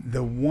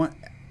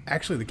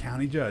the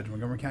county judge,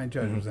 Montgomery County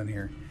judge was in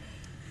here,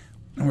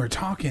 and we were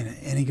talking,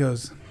 and he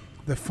goes,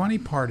 "The funny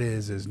part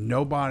is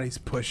nobody's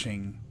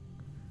pushing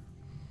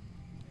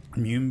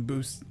immune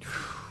boost.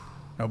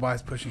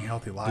 Nobody's pushing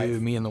healthy life."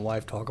 Dude, me and the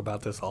wife talk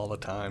about this all the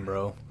time,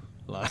 bro.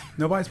 Like,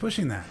 nobody's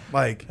pushing that.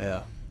 Like,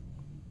 yeah.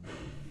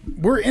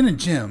 We're in a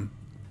gym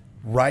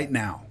right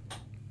now.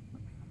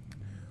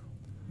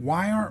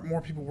 Why aren't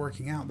more people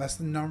working out? That's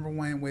the number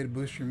one way to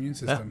boost your immune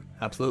system.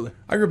 Yeah, absolutely.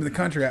 I grew up in the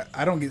country.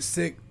 I don't get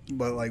sick,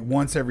 but like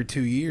once every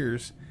 2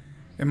 years.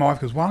 And my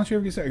wife goes, "Why don't you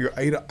ever get sick?"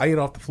 I eat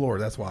off the floor.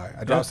 That's why.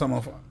 I drop something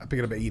off, I pick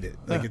it up and eat it.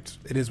 Like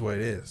it is what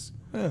it is.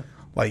 Yeah.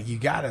 Like you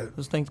gotta.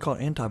 Those things called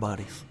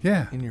antibodies.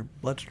 Yeah. In your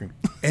bloodstream.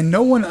 And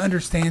no one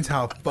understands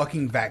how a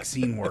fucking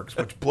vaccine works,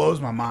 which blows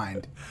my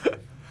mind.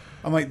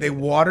 I'm like, they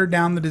water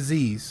down the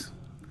disease,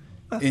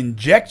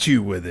 inject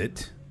you with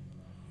it,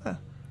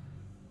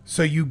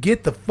 so you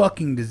get the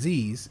fucking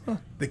disease,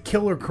 the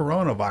killer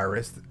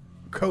coronavirus,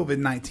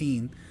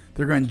 COVID-19.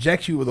 They're going to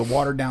inject you with a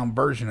watered down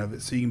version of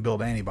it so you can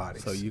build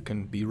antibodies. So you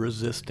can be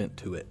resistant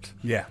to it.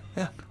 Yeah.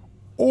 Yeah.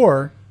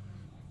 Or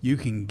you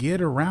can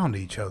get around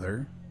each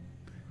other,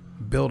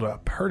 build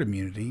up herd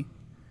immunity,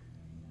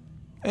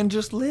 and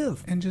just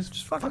live. And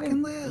just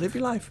fucking live. Live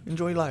your life.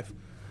 Enjoy your life.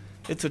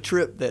 It's a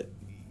trip that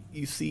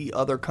you see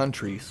other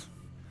countries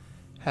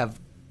have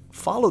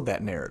followed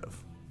that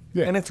narrative.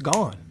 Yeah. And it's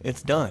gone.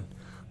 It's done.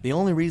 The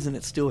only reason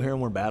it's still here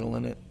and we're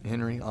battling it,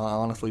 Henry, I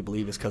honestly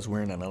believe is because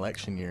we're in an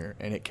election year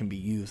and it can be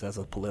used as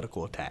a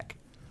political attack.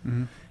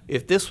 Mm-hmm.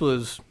 If this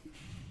was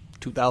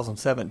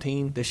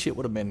 2017, this shit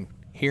would have been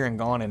here and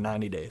gone in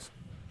 90 days.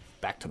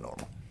 Back to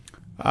normal.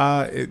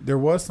 There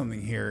was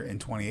something here in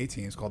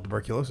 2018. It's called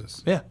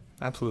tuberculosis. Yeah,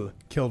 absolutely.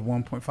 Killed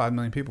 1.5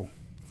 million people.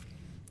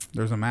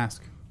 There's no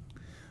mask.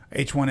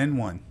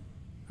 H1N1.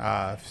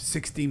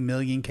 60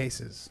 million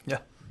cases.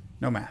 Yeah.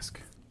 No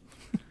mask.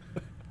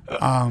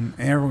 And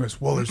everyone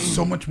goes, "Well, there's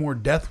so much more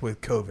death with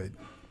COVID."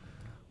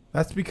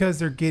 That's because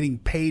they're getting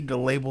paid to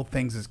label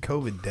things as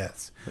COVID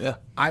deaths. Yeah.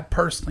 I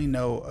personally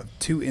know of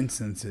 2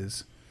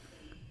 instances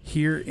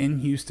here in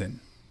Houston.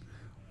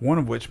 One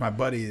of which, my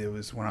buddy, it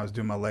was when I was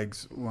doing my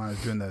legs, when I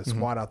was doing the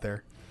squat out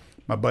there.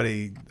 My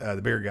buddy, the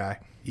bigger guy,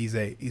 he's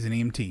an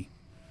EMT.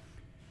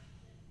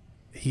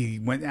 He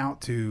went out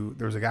to,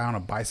 there was a guy on a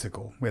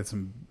bicycle. There's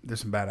some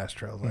badass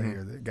trails out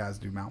here that guys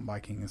do mountain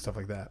biking and stuff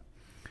like that.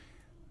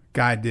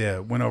 Guy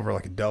went over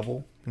like a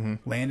double,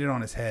 landed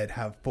on his head,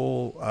 have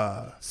full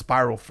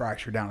spiral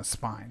fracture down his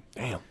spine.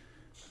 Damn.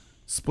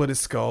 Split his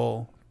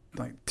skull,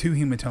 like 2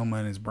 hematoma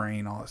in his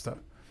brain, all that stuff.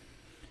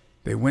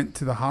 They went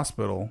to the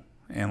hospital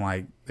and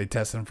like they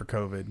tested him for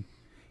COVID.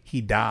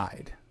 He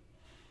died.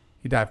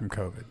 He died from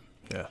COVID.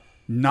 Yeah.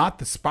 Not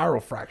the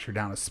spiral fracture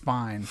down his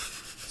spine,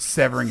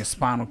 severing his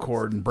spinal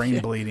cord and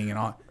brain bleeding and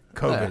all.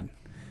 COVID.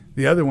 Yeah.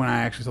 The other one, I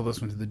actually told this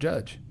one to the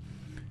judge.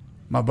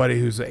 My buddy,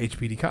 who's a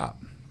HPD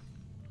cop,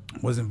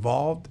 was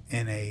involved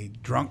in a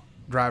drunk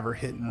driver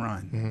hit and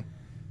run.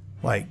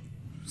 Like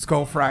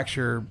skull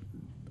fracture,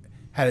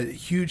 had a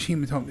huge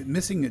hematoma,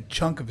 missing a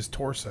chunk of his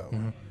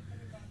torso.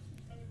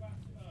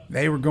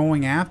 They were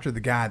going after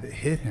the guy that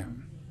hit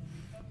him.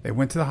 They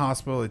went to the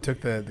hospital. They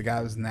took the guy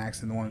that was in the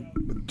accident, the one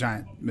with the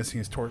giant missing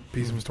his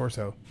piece of his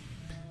torso,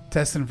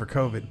 tested him for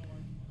COVID.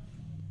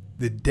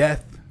 The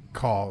death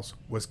cause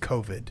was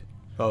COVID.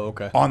 Oh,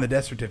 okay. On the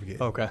death certificate.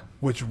 Okay.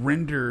 Which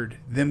rendered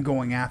them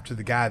going after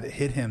the guy that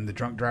hit him, the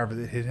drunk driver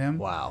that hit him.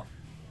 Wow.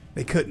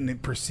 they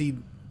couldn't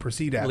proceed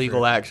after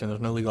Legal it. action.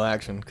 There's no legal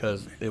action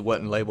because it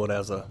wasn't labeled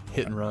as a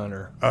hit and run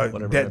or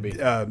whatever it may be.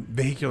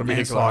 Vehicular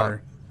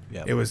manslaughter.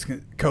 Yep. It was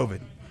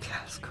COVID.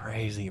 That's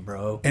crazy,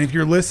 bro. And if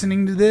you're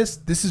listening to this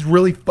is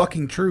really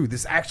fucking true.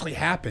 This actually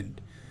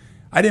happened.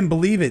 I didn't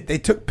believe it. They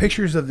took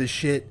pictures of this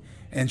shit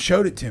and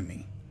showed it to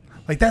me.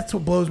 Like, that's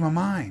what blows my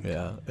mind.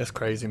 Yeah, it's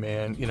crazy,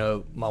 man. You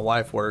know, my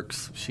wife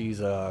works, she's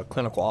a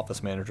clinical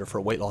office manager for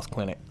a weight loss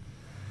clinic.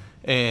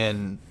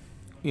 And,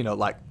 you know,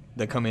 like,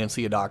 they come in,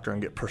 see a doctor,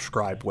 and get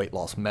prescribed weight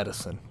loss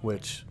medicine,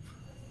 which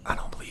I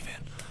don't believe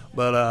in.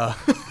 But,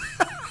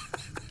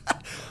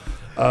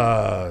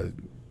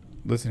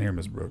 listen here,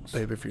 Ms. Brooks.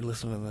 babe, if you're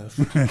listening to this.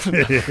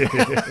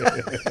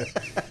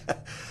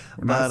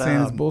 We're not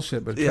saying it's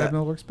bullshit, but yeah.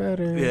 treadmill works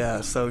better.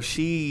 Yeah, so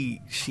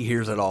she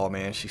hears it all,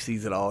 man. She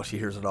sees it all. She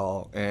hears it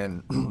all.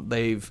 And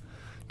they've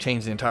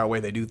changed the entire way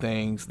they do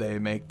things. They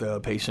make the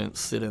patients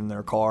sit in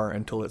their car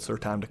until it's their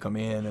time to come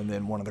in. And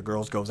then one of the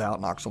girls goes out,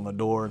 knocks on the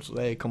door, and says,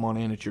 hey, come on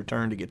in. It's your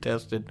turn to get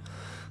tested.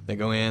 They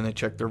go in, they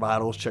check their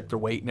vitals, check their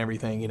weight and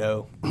everything, you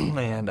know.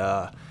 And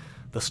the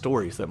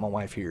stories that my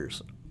wife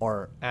hears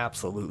are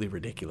absolutely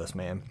ridiculous,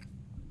 man.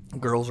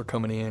 Girls are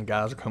coming in,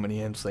 guys are coming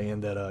in saying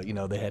that, you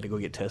know, they had to go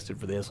get tested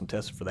for this and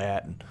tested for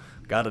that and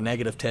got a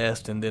negative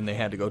test, and then they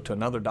had to go to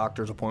another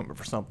doctor's appointment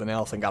for something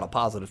else and got a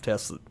positive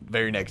test the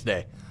very next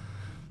day.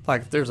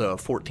 Like, if there's a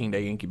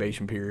 14-day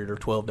incubation period or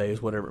 12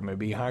 days, whatever it may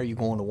be, how are you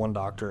going to one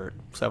doctor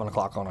at 7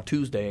 o'clock on a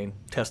Tuesday and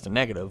testing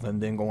negative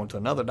and then going to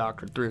another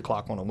doctor at 3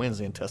 o'clock on a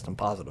Wednesday and testing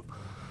positive?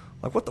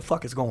 Like, what the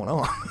fuck is going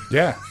on?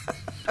 Yeah.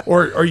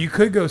 Or you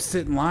could go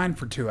sit in line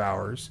for 2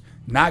 hours,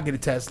 not get a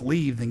test,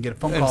 leave, then get a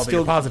phone call that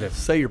you're positive.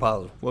 Say you're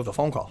positive with a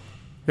phone call.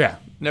 Yeah.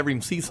 Never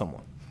even see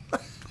someone.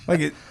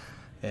 Like it.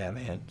 Yeah,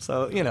 man.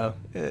 So, you know,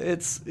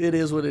 it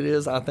is what it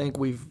is. I think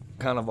we've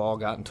kind of all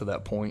gotten to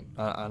that point.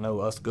 I know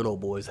us good old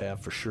boys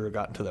have for sure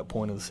gotten to that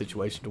point of the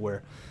situation to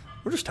where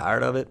we're just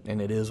tired of it,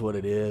 and it is what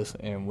it is,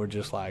 and we're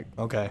just like,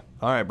 okay,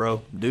 all right,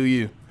 bro, do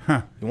you.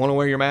 Huh. You want to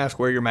wear your mask,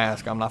 wear your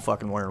mask. I'm not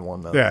fucking wearing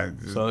one, though. Yeah.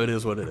 So it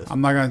is what it is. I'm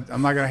not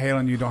gonna hate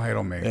on you. Don't hate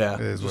on me. Yeah.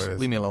 It is what it is.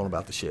 Leave me alone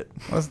about the shit.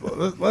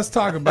 Let's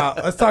talk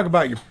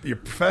about your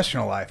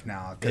professional life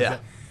now. 'Cause Yeah.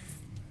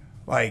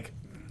 like,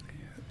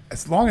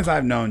 as long as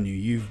I've known you,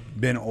 you've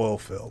been oil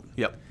filled.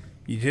 Yep.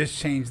 You just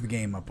changed the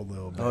game up a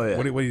little bit. Oh, yeah.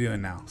 What are you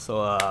doing now? So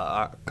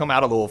I come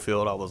out of the oil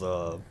field. I was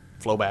a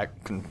flowback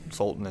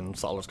consultant and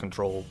solids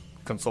control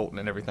consultant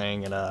and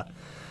everything. And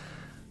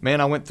man,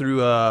 I went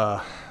through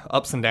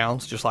ups and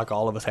downs just like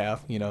all of us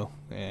have, you know.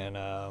 And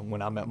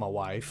when I met my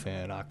wife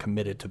and I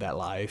committed to that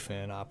life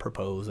and I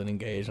proposed and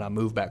engaged and I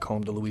moved back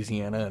home to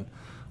Louisiana and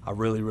I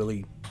really,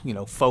 really, you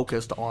know,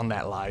 focused on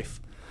that life.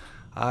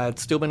 I had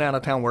still been out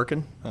of town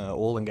working,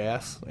 oil and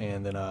gas,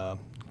 and then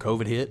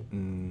COVID hit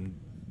and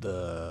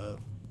the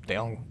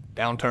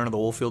downturn of the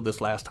oil field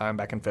this last time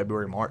back in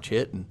February, March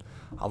hit, and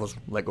I was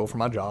let go from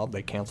my job.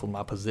 They canceled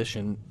my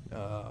position,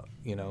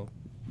 you know,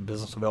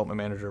 business development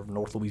manager of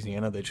North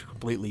Louisiana. They just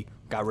completely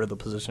got rid of the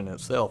position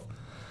itself.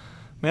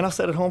 Man, I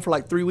sat at home for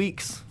like 3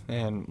 weeks,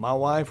 and my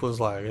wife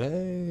was like,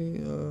 hey,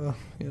 you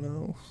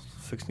know,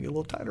 fixing to get a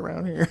little tight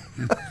around here.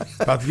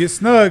 About to get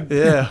snug.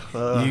 Yeah.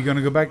 You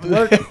gonna go back to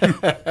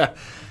work?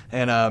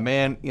 And,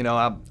 man, you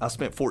know, I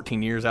spent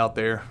 14 years out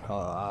there.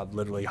 I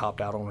literally hopped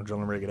out on a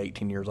drilling rig at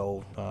 18 years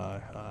old. I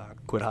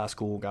quit high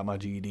school, got my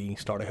GED,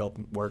 started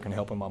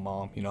helping my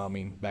mom. You know, I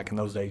mean, back in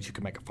those days, you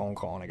could make a phone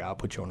call and a guy would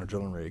put you on a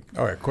drilling rig.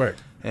 All right, quick.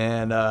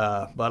 And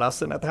but I was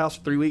sitting at the house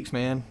for 3 weeks,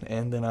 man.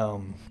 And then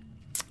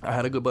I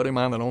had a good buddy of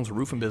mine that owns a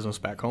roofing business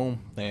back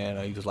home. And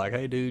he was like,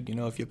 hey, dude, you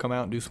know, if you'll come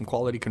out and do some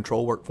quality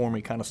control work for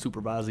me, kind of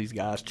supervise these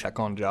guys,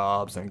 check on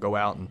jobs, and go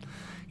out and,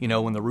 you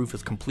know, when the roof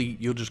is complete,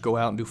 you'll just go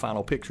out and do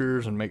final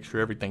pictures and make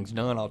sure everything's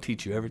done. I'll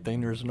teach you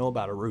everything there is to know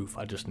about a roof.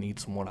 I just need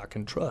someone I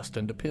can trust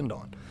and depend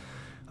on.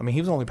 I mean,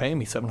 he was only paying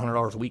me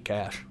 $700 a week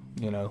cash,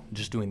 you know,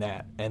 just doing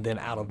that. And then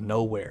out of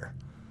nowhere,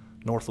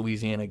 North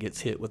Louisiana gets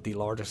hit with the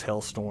largest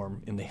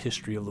hailstorm in the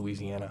history of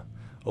Louisiana.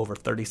 Over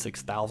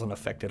 36,000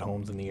 affected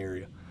homes in the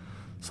area.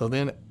 So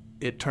then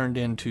it turned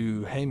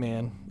into, hey,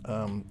 man,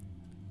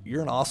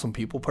 you're an awesome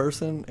people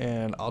person,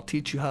 and I'll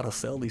teach you how to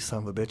sell these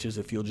son of a bitches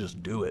if you'll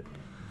just do it.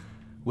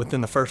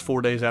 Within the first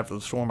 4 days after the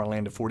storm, I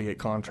landed 48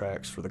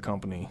 contracts for the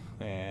company,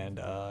 and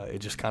it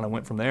just kind of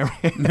went from there.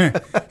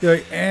 You're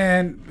like,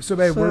 and so,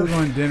 babe, where are we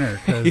going to dinner?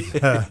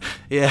 'Cause,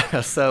 Yeah,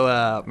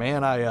 so,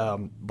 man, I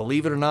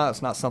believe it or not,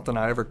 it's not something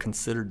I ever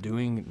considered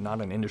doing,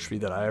 not an industry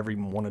that I ever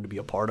even wanted to be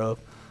a part of.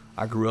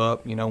 I grew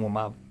up, you know, when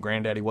my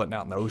granddaddy wasn't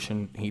out in the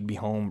ocean, he'd be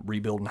home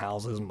rebuilding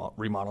houses,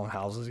 remodeling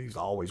houses. He's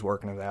always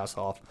working his ass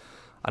off.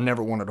 I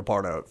never wanted a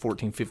part of it.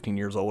 14, 15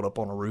 years old up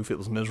on a roof. It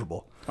was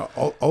miserable.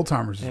 old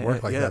timers just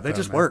work like that. Yeah, they though,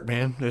 just man. work,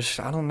 man.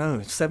 I don't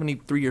know.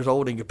 73 years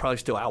old and could probably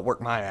still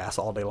outwork my ass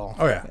all day long.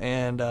 Oh, yeah.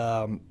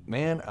 And,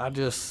 man, I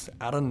just,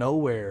 out of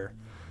nowhere,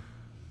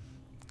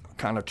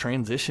 kind of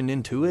transitioned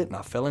into it, and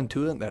I fell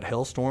into it. That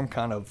hailstorm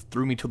kind of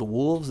threw me to the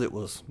wolves. It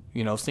was,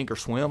 you know, sink or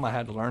swim. I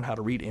had to learn how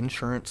to read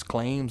insurance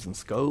claims and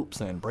scopes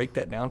and break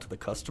that down to the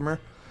customer.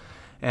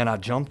 And I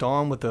jumped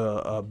on with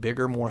a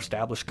bigger, more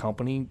established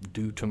company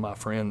due to my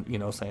friend,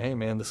 saying, hey,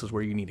 man, this is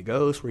where you need to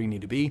go. This is where you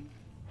need to be.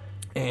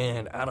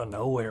 And out of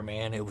nowhere,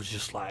 man, it was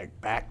just like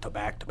back to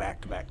back to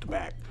back to back to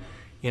back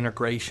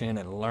integration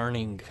and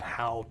learning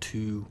how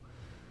to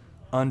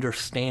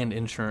understand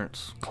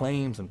insurance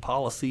claims and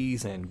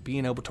policies and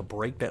being able to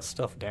break that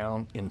stuff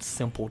down in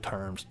simple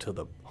terms to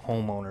the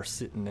homeowner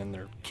sitting in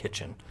their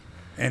kitchen.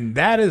 And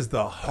that is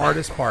the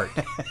hardest part.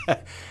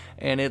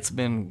 And it's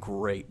been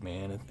great,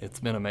 man. It's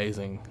been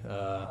amazing.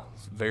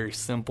 It's very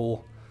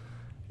simple.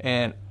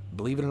 And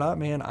believe it or not,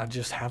 man, I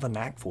just have a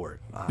knack for it.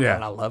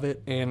 And I love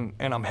it. And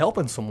I'm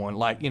helping someone.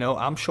 Like,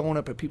 I'm showing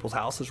up at people's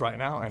houses right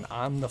now, and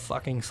I'm the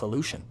fucking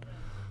solution.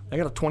 They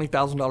got a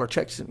 $20,000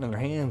 check sitting in their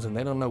hands, and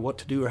they don't know what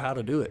to do or how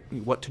to do it,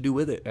 what to do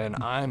with it. And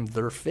I'm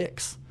their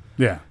fix.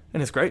 Yeah.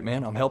 And it's great,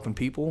 man. I'm helping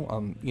people.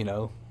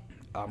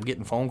 I'm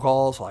getting phone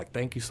calls like,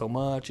 thank you so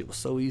much. It was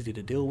so easy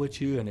to deal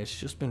with you. And it's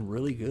just been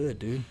really good,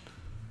 dude.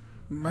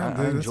 Man,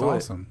 I enjoy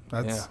that's awesome.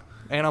 Yeah.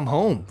 And I'm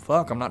home.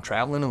 Fuck, I'm not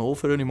traveling in the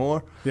Oilfield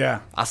anymore. Yeah.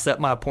 I set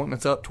my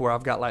appointments up to where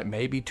I've got like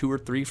maybe 2 or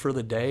 3 for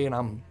the day, and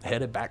I'm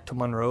headed back to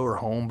Monroe or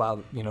home by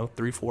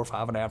 3, 4,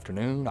 5 in the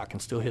afternoon. I can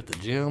still hit the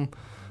gym.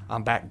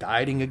 I'm back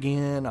dieting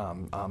again.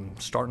 I'm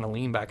starting to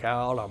lean back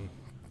out. I'm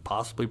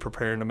possibly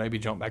preparing to maybe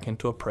jump back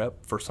into a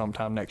prep for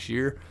sometime next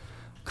year.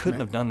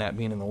 Couldn't have done that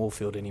being in the oil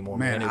field anymore,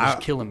 man. It was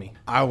killing me.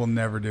 I will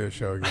never do a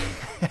show again.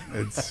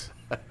 It's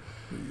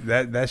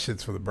that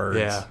shit's for the birds.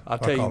 Yeah, I'll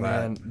tell you,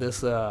 man.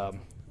 This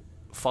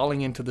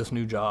falling into this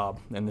new job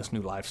and this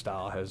new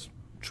lifestyle has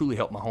truly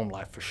helped my home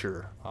life for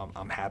sure.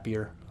 I'm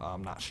happier.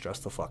 I'm not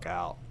stressed the fuck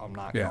out. I'm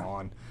not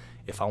gone.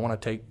 If I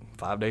want to take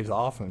 5 days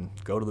off and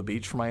go to the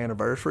beach for my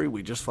anniversary,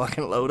 we just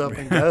fucking load up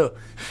and go.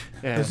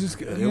 Yeah,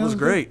 it was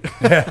great.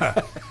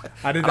 Yeah,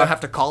 I did. I don't have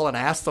to call and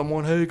ask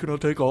someone, hey, can I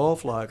take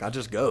off? Like, I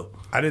just go.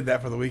 I did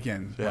that for the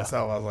weekend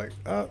myself. I was like,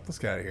 oh, let's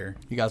get out of here.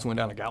 You guys went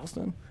down to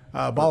Galveston?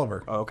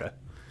 Bolivar. Oh, okay.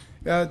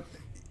 Yeah,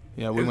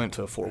 we went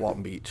to Fort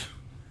Walton Beach.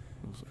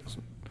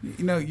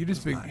 You're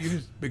just big. Nice. You're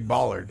just big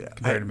baller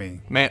compared to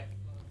me, man.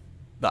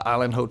 The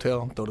Island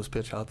Hotel, throw this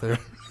pitch out there.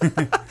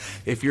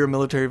 If you're a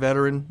military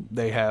veteran,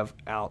 they have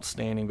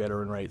outstanding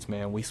veteran rates,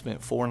 man. We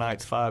spent 4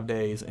 nights, 5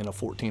 days in a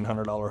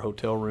 $1,400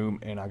 hotel room,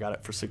 and I got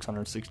it for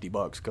 $660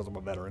 because I'm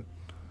a veteran.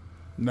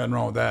 Nothing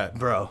wrong with that,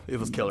 bro. It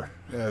was killer.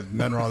 Yeah,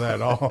 nothing wrong with that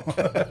at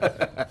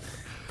all.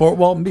 Fort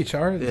Walton Beach,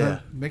 all right. Yeah,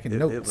 making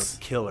notes. It was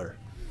killer.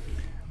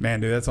 Man,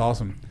 dude, that's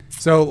awesome.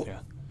 So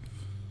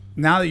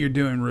now that you're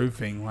doing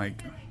roofing,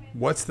 like,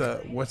 what's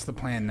the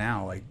plan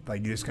now? Like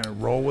you just gonna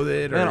roll with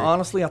it? Or? Man,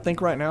 honestly, I think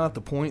right now at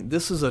the point,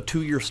 this is a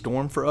 2-year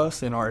storm for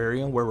us in our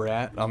area where we're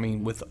at. I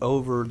mean, with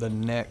over the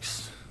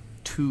next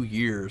 2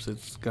 years,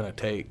 it's gonna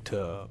take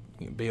to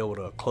be able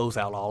to close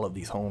out all of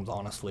these homes,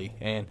 honestly.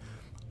 And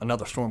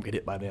another storm could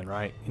hit by then,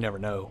 right? You never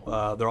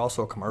know. They're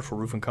also a commercial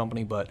roofing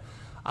company, but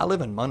I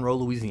live in Monroe,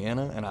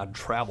 Louisiana, and I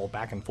travel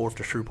back and forth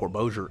to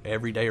Shreveport-Bossier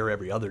every day or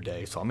every other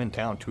day. So I'm in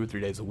town 2 or 3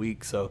 days a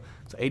week. So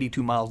it's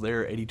 82 miles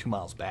there, 82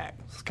 miles back.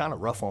 It's kind of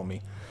rough on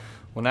me.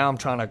 Well, now I'm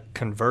trying to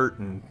convert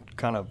and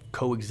kind of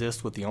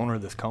coexist with the owner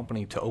of this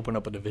company to open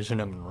up a division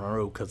in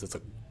Monroe because it's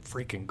a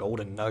freaking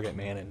golden nugget,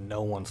 man, and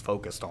no one's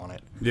focused on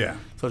it. Yeah.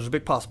 So there's a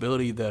big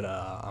possibility that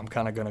I'm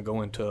kind of going to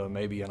go into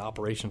maybe an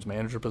operations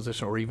manager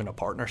position or even a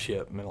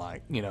partnership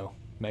and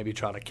maybe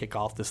try to kick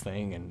off this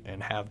thing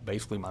and have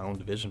basically my own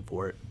division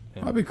for it.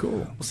 And that'd be cool.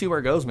 We'll see where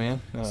it goes,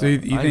 man. So I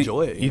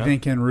enjoy it. You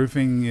thinking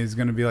roofing is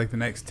going to be like the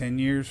next 10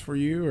 years for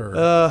you?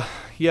 Or?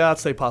 Yeah, I'd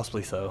say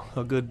possibly so.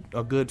 A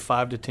good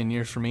 5 to 10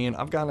 years for me. And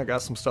I've kind of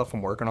got some stuff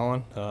I'm working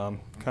on.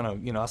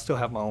 I still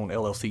have my own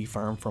LLC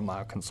firm from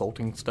my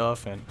consulting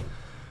stuff. And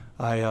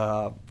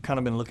I kind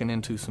of been looking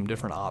into some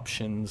different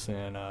options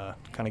and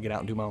kind of get out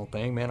and do my own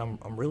thing. Man,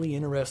 I'm really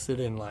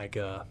interested in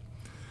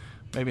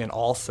maybe an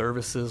all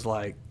services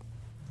like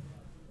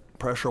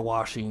pressure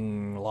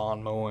washing,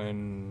 lawn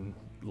mowing,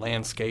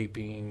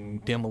 landscaping,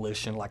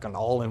 demolition, like an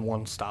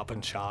all-in-one stop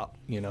and shop,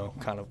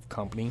 kind of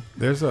company.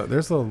 There's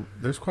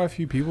quite a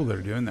few people that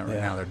are doing that right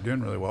now. They're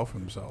doing really well for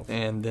themselves.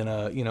 And then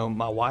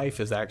my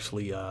wife is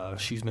actually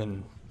she's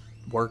been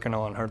working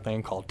on her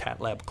thing called Tat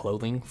Lab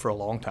Clothing for a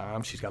long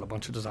time. She's got a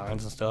bunch of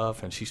designs and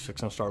stuff, and she's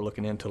fixing to start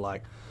looking into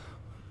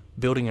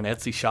building an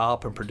Etsy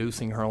shop and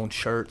producing her own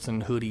shirts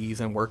and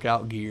hoodies and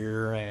workout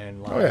gear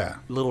and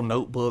little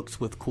notebooks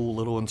with cool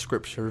little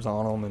inscriptions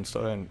on them and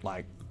stuff, and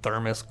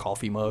thermos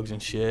coffee mugs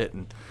and shit.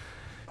 And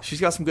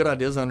she's got some good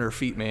ideas under her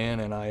feet, man.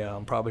 And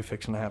I'm probably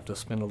fixing to have to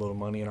spend a little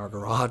money in our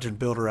garage and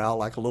build her out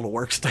like a little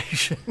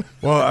workstation.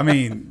 Well, I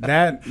mean,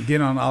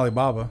 get on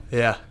Alibaba.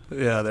 Yeah,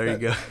 there you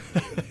go.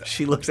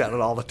 She looks at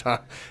it all the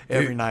time.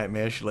 Every night,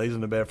 man. She lays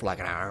in the bed for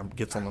an hour and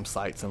gets on them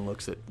sites and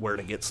looks at where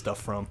to get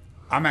stuff from.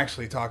 I'm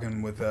actually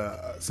talking with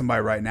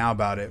somebody right now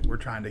about it. We're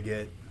trying to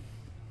get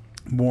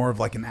more of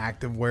an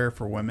active wear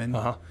for women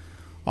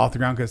off the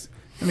ground. Because,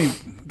 I mean,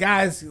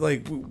 guys,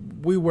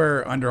 we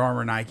wear Under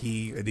Armour,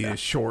 Nike, Adidas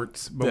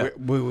shorts, but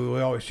we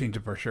always change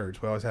up our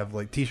shirts. We always have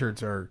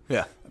T-shirts or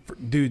for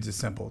dudes is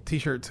simple.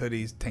 T-shirts,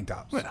 hoodies, tank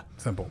tops. Yeah.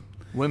 Simple.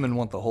 Women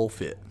want the whole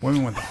fit.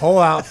 Women want the whole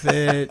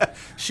outfit.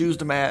 Shoes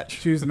to match.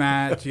 Shoes to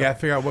match. You got to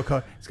figure out what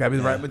color. It's got to be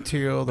the right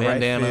material, the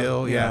Bandana, right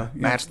feel. Yeah.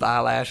 Match the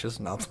eyelashes.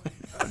 No.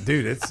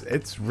 Dude,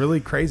 it's really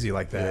crazy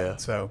like that. Yeah.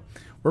 So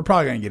we're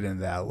probably going to get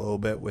into that a little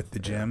bit with the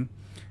gym.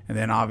 And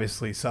then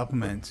obviously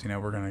supplements,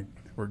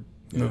 we're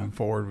moving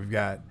forward. We've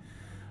got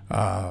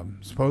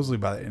supposedly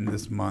by the end of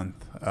this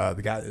month,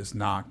 the guy that's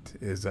knocked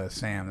is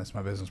Sam. That's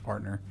my business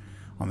partner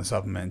on the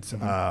supplements.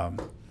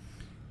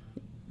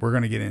 We're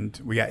going to get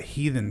into, we got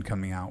Heathen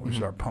coming out, which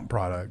is our pump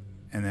product.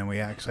 And then we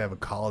actually have a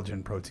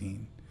collagen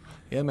protein.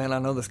 Yeah, man, I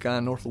know this guy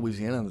in North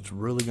Louisiana that's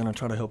really going to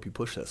try to help you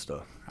push that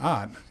stuff.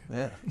 Ah,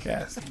 Yeah.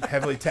 yes.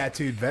 Heavily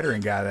tattooed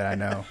veteran guy that I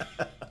know.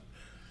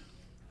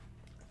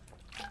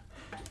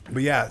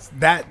 But yeah,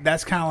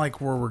 that's kind of like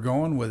where we're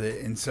going with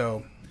it. And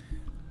so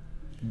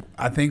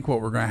I think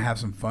what we're going to have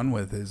some fun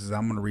with is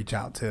I'm going to reach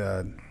out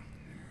to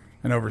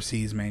an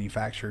overseas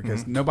manufacturer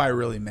because nobody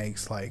really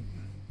makes like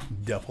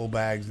duffel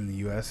bags in the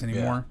U.S.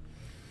 anymore.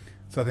 Yeah.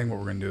 So I think what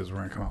we're going to do is we're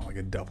going to come out with like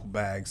a duffel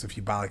bag. So if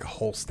you buy like a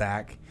whole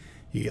stack,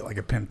 you get like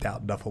a pimped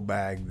out duffel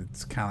bag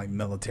that's kind of like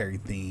military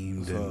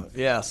themed.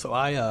 So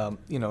I,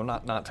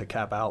 not to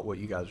cap out what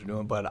you guys are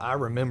doing, but I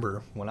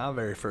remember when I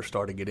very first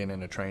started getting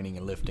into training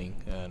and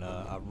lifting, and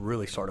I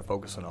really started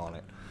focusing on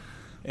it.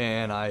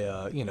 And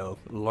I,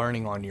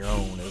 learning on your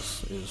own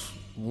is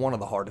one of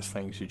the hardest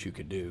things that you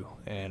could do.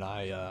 And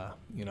I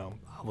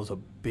was a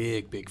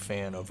big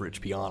fan of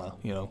Rich Piana,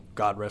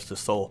 God rest his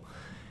soul.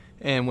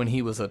 And when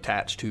he was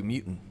attached to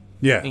Mutant,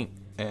 Inc.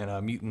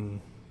 and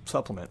Mutant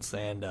Supplements,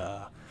 and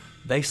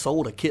they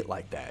sold a kit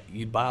like that.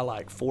 You'd buy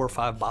like 4 or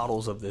 5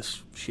 bottles of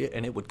this shit,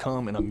 and it would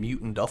come in a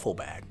Mutant duffel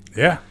bag.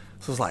 Yeah.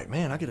 So it's like,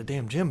 man, I get a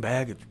damn gym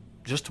bag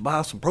just to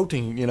buy some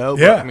protein, Yeah.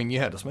 But, I mean, you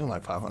had to spend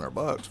like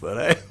 $500, but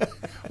hey.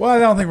 Well, I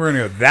don't think we're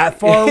going to go that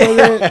far with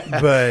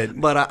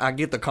it, but I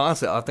get the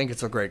concept. I think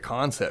it's a great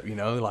concept,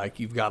 like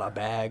you've got a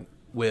bag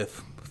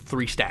with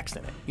 3 stacks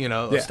in it,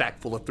 a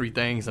stack full of 3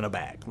 things in a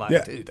bag.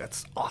 Like, dude,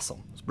 that's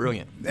awesome. It's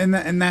brilliant.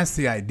 And that's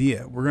the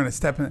idea. We're going to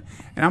step in,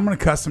 and I'm going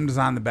to custom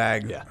design the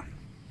bag. Yeah.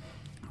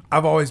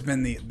 I've always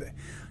been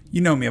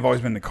you know me, I've always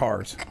been the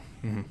cars.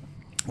 Mm-hmm.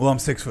 Well, I'm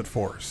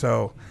 6'4",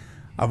 so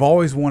I've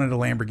always wanted a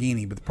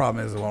Lamborghini, but the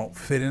problem is it won't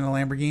fit in a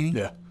Lamborghini.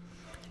 Yeah.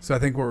 So I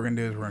think what we're going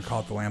to do is we're going to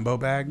call it the Lambo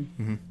bag.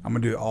 Mm-hmm. I'm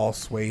going to do it all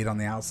suede on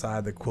the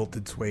outside, the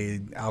quilted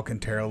suede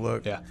Alcantara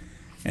look. Yeah.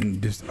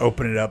 And just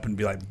open it up and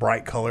be like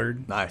bright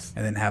colored. Nice.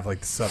 And then have like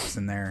the sups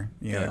in there.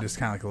 Just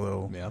kind of like a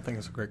little. Yeah, I think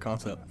it's a great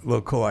concept. A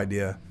little cool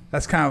idea.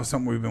 That's kind of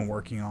something we've been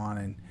working on.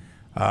 And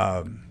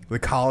the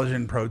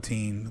collagen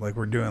protein, like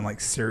we're doing like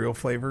cereal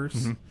flavors.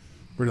 Mm-hmm.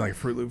 We're doing like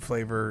Fruit Loop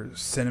flavor,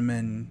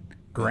 cinnamon,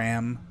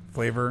 graham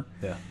flavor.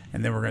 Yeah.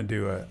 And then we're going to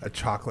do a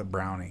chocolate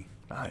brownie.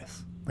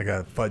 Nice. Like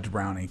a fudge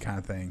brownie kind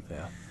of thing.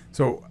 Yeah.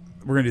 So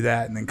we're going to do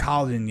that. And then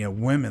collagen,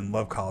 women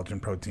love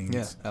collagen proteins.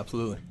 Yeah,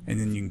 absolutely. And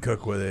then you can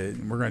cook with it.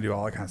 And we're going to do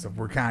all that kind of stuff.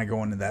 We're kind of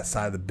going to that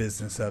side of the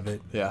business of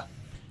it. Yeah.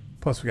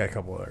 Plus, we got a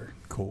couple other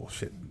cool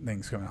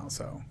things coming out.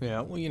 So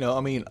yeah,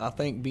 well, I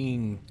think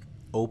being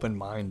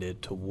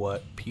open-minded to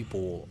what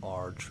people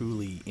are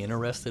truly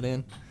interested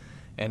in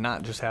and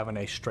not just having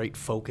a straight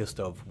focused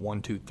of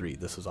 1, 2, 3.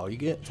 This is all you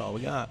get. It's all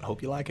we got.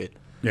 Hope you like it.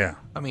 Yeah.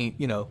 I mean,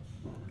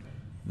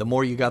 the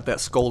more you got that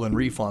skull and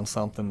reef on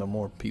something, the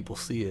more people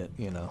see it,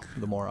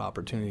 the more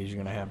opportunities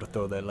you're going to have to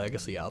throw that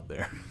legacy out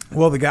there.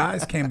 Well, the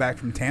guys came back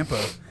from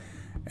Tampa,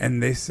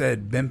 and they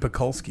said Ben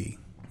Pekulski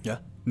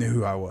knew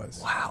who I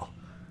was. Wow.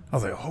 I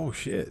was like, oh,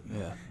 shit.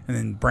 Yeah. And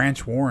then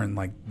Branch Warren,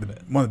 like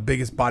one of the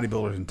biggest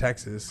bodybuilders in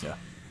Texas.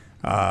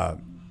 Yeah.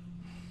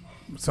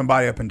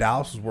 Somebody up in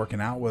Dallas was working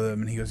out with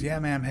him, and he goes, yeah,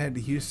 man, I'm headed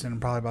to Houston. I'm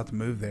probably about to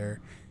move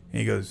there. And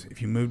he goes,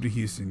 if you move to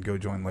Houston, go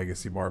join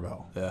Legacy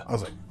Barbell. Yeah. I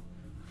was like,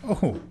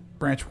 oh,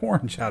 Branch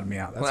Warren shouted me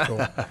out. That's cool.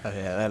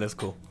 Yeah, that is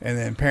cool. And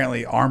then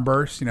apparently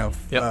Armburst,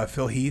 Yep.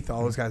 Phil Heath,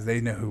 all those guys, they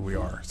know who we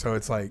are. So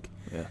it's like,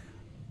 yeah.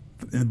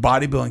 In the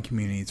bodybuilding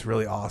community, it's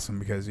really awesome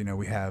because,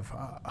 we have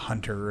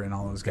Hunter and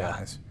all those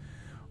guys. Yeah.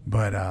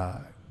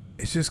 But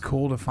it's just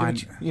cool to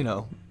find.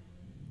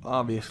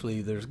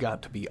 Obviously there's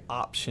got to be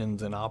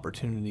options and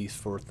opportunities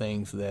for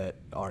things that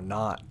are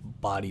not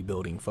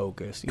bodybuilding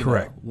focused.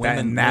 Correct.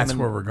 That's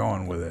where we're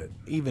going with it.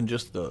 Even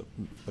just the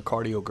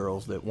cardio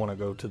girls that want to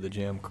go to the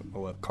gym,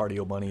 or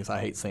cardio bunnies. I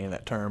hate saying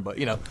that term, but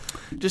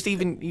just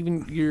even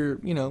your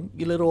your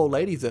little old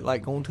ladies that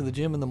like going to the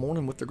gym in the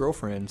morning with their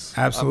girlfriends.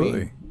 Absolutely.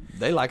 I mean,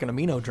 they like an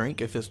amino drink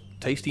if it's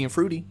tasty and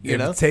fruity.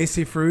 It's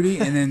tasty, fruity,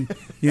 and then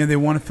they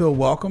want to feel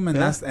welcome, and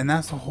that's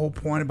the whole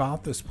point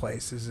about this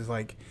place is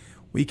like.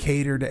 We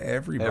cater to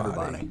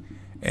everybody.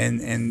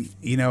 And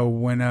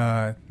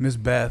when Miss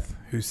Beth,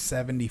 who's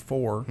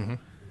 74,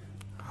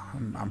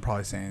 I'm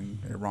probably saying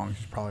it wrong.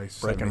 She's probably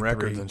breaking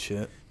records and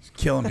shit. She's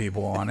killing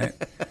people on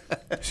it.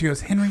 She goes,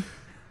 Henry,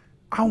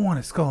 I want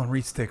a Skull and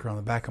Reach sticker on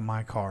the back of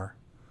my car.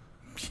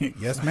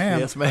 Yes,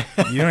 ma'am. Yes, ma'am.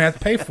 You don't have to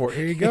pay for it.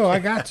 Here you go. I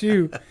got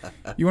you.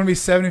 You want to be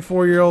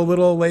 74-year-old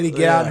little old lady,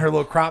 get out in her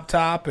little crop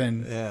top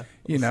and,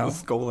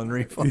 Skull and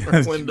Reach on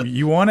her window.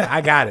 You want it?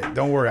 I got it.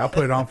 Don't worry. I'll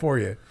put it on for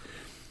you.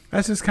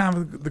 That's just kind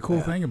of the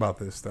cool thing about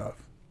this stuff.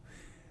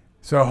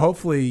 So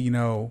hopefully,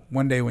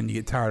 one day when you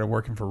get tired of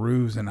working for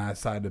Roos and I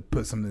decide to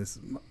put some of this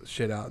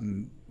shit out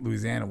in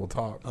Louisiana, we'll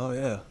talk. Oh,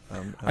 yeah.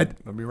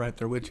 I'll be right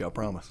there with you, I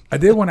promise. I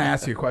did want to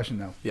ask you a question,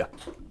 though. Yeah.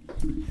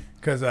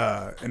 Because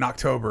in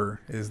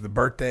October is the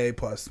birthday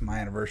plus my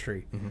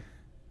anniversary. Mm-hmm.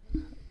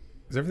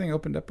 Is everything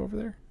opened up over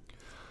there?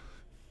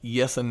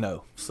 Yes and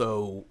no.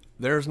 So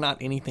there's not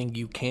anything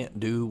you can't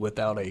do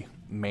without a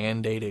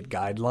mandated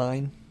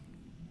guideline.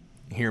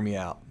 Hear me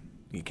out.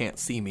 You can't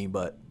see me,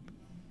 but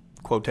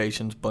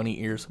quotations,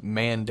 bunny ears,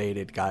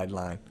 mandated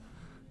guideline.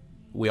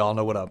 We all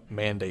know what a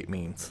mandate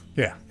means.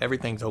 Yeah.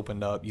 Everything's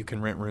opened up. You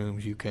can rent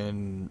rooms. You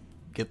can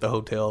get the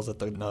hotels at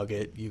the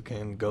Nugget. You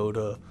can go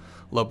to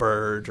La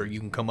Berge, or you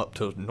can come up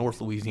to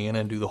North Louisiana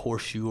and do the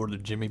Horseshoe or the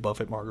Jimmy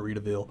Buffett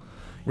Margaritaville.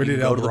 We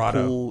did El Dorado.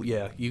 To the pool.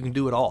 Yeah, you can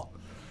do it all.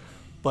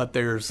 But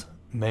there's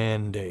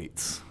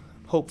mandates.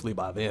 Hopefully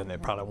by then they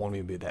probably won't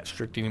even be that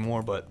strict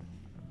anymore. But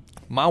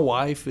my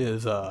wife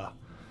is,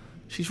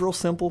 she's real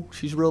simple.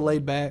 She's real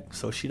laid back,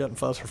 so she doesn't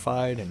fuss or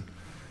fight. And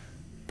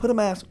put a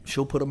mask.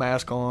 She'll put a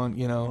mask on,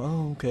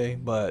 oh, okay.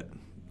 But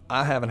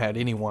I haven't had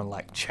anyone,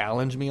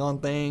 challenge me on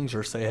things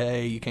or say,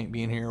 hey, you can't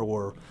be in here.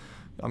 Or,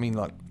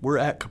 we're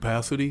at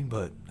capacity,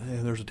 but hey,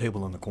 there's a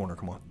table in the corner.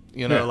 Come on.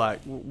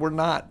 We're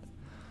not.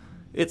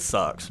 It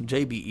sucks.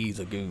 JBE's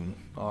a goon.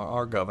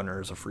 Our governor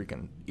is a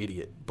freaking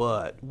idiot.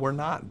 But we're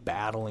not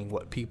battling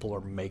what people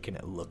are making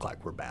it look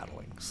like we're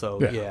battling.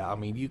 So, yeah,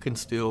 you can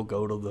still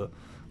go to the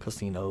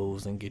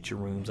casinos and get your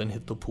rooms and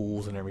hit the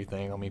pools and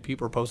everything.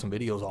 People are posting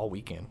videos all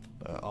weekend,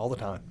 all the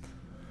time.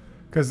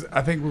 Because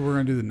I think we were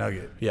going to do the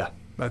Nugget. Yeah.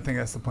 I think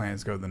that's the plan,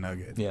 is go to the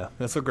Nugget. Yeah,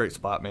 that's a great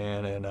spot,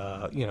 man. And,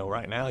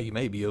 right now you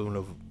may be able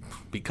to,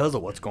 because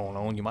of what's going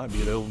on, you might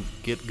be able to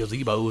get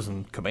gazebos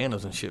and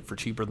cabanas and shit for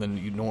cheaper than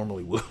you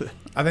normally would.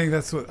 I think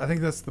that's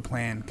the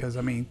plan. Because,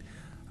 if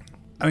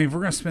we're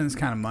going to spend this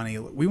kind of money,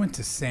 we went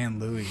to San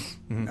Luis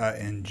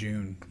in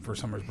June for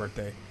Summer's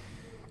birthday.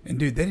 And,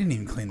 dude, they didn't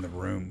even clean the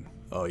room.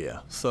 Oh,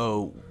 yeah.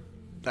 So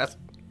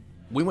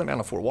we went down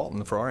to Fort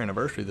Walton for our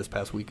anniversary this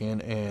past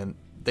weekend, and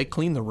they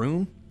cleaned the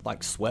room,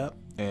 swept,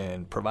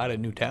 and provided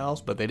new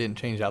towels, but they didn't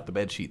change out the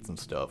bed sheets and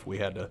stuff. We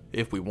had to,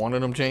 if we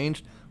wanted them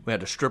changed, we had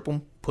to strip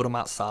them, put them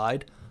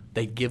outside.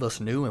 They'd give us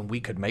new, and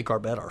we could make our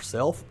bed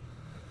ourselves.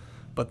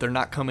 But they're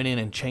not coming in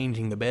and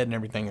changing the bed and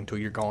everything until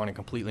you're gone and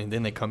completely. And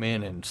then they come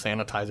in and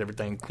sanitize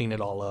everything, clean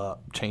it all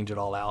up, change it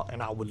all out.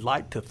 And I would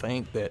like to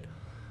think that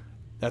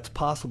that's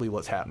possibly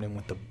what's happening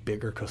with the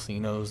bigger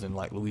casinos in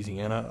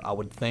Louisiana. I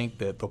would think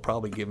that they'll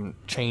probably give them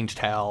change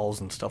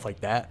towels and stuff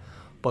like that,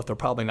 but they're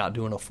probably not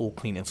doing a full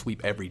clean and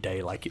sweep every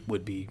day like it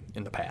would be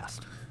in the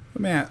past.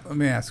 Let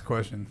me ask a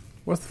question.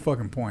 What's the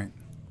fucking point?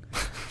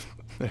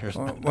 There's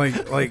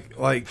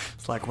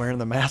it's like wearing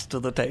the mask to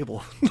the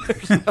table.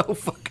 There's no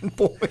fucking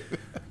point.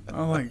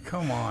 I'm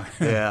come on.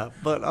 Yeah,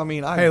 but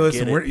Hey,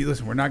 listen,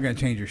 we're not going to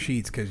change your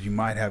sheets because you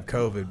might have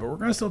COVID, but we're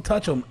going to still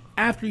touch them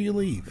after you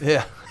leave.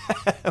 Yeah,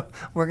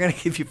 we're going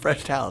to give you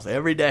fresh towels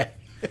every day,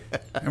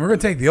 and we're going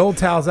to take the old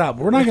towels out,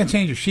 but we're not going to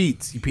change your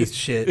sheets. You piece of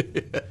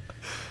shit.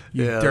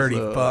 You dirty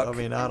fuck.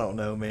 I don't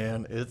know,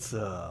 man.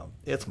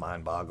 It's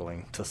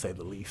mind-boggling to say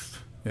the least.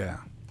 Yeah,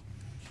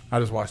 I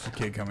just watched a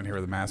kid come in here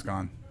with a mask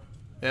on.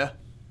 Yeah.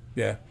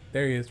 Yeah,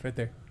 there he is, right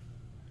there.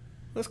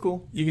 That's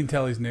cool. You can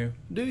tell he's new.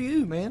 Do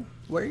you, man?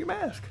 Wear your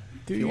mask.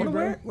 Do you,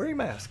 bro? Wear your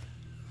mask.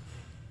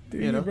 Do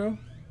you, bro?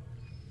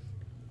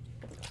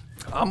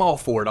 I'm all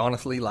for it,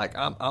 honestly.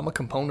 I'm a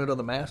component of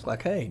the mask.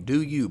 Hey,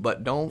 do you,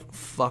 but don't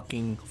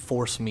fucking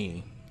force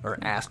me or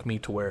ask me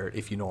to wear it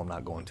if you know I'm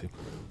not going to.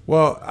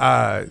 Well,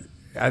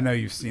 I know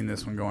you've seen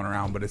this one going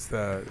around, but it's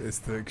the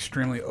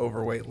extremely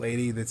overweight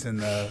lady that's in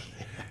the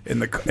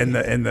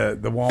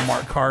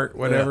Walmart cart,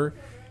 whatever,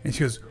 and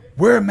she goes,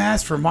 "Wear a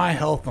mask for my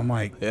health." I'm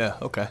like, yeah,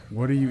 okay.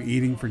 What are you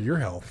eating for your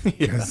health?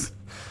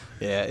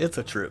 Yeah, it's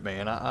a trip,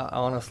 man. I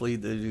honestly,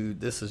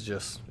 dude, it's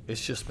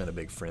just been a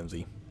big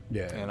frenzy.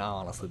 Yeah, and I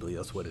honestly believe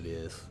that's what it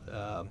is.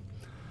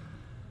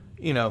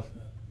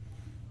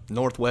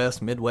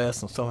 Northwest,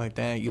 Midwest, and stuff like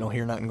that. You don't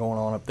hear nothing going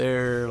on up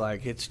there.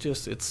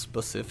 It's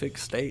specific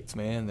states,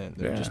 man, that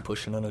they're just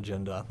pushing an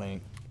agenda, I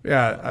think.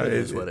 Yeah, it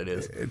is what it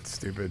is. It's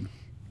stupid.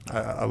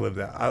 I live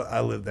that.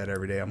 I live that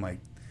every day. I'm like,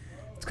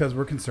 it's because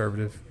we're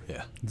conservative.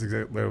 Yeah, it's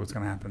exactly what's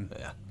gonna happen.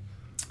 Yeah,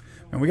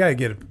 and we gotta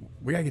get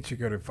you to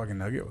go to fucking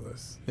Nugget with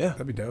us. Yeah,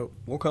 that'd be dope.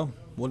 We'll come.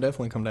 We'll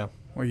definitely come down.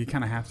 Well, you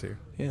kind of have to.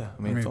 Yeah,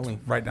 it's only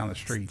right down the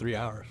street. 3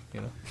 hours.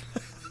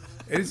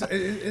 It's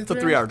a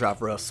 3 hour drive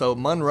for us. So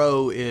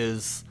Monroe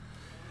is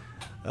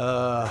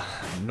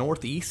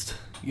northeast.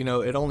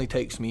 It only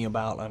takes me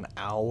about an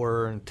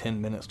hour and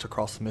 10 minutes to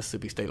cross the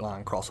Mississippi state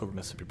line, cross over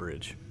Mississippi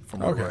Bridge from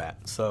where we're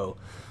at. So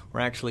we're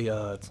actually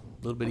it's a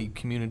little bitty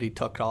community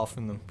tucked off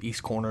in the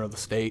east corner of the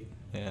state.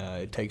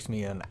 It takes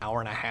me an hour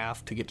and a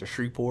half to get to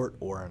Shreveport,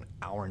 or an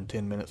hour and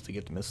 10 minutes to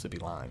get to Mississippi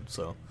line.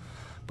 So,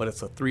 but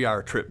it's a 3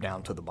 hour trip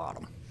down to the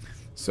bottom.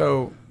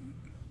 So,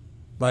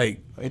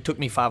 it took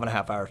me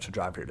 5.5 hours to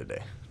drive here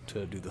today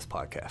to do this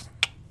podcast.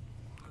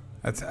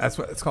 That's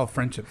what it's called,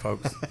 friendship,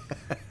 folks.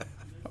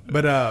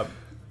 But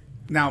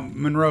now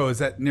Monroe, is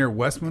that near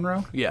West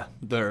Monroe? Yeah,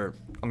 they're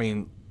I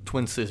mean,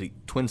 Twin Cities.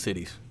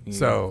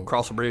 So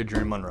across the bridge,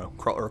 you're in Monroe,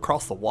 or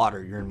across the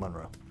water, you're in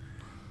Monroe.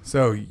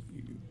 So,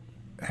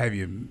 have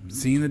you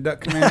seen the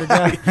Duck Commander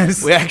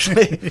guys? We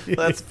actually,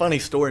 that's a funny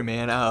story,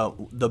 man.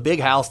 The big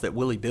house that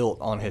Willie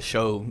built on his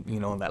show,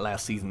 in that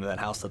last season, that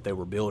house that they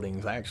were building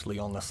is actually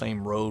on the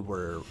same road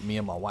where me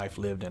and my wife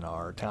lived in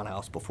our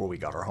townhouse before we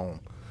got our home.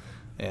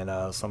 And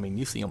so, I mean,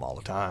 you see them all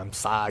the time.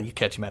 You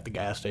catch them at the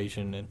gas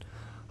station, and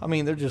I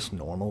mean, they're just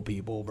normal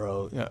people,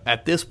 bro.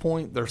 At this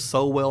point, they're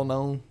so well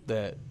known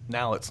that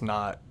now it's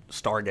not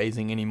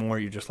stargazing anymore.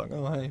 You're just like,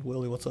 oh, hey,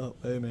 Willie, what's up?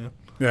 Hey, man.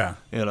 Yeah.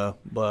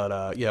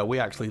 But yeah, we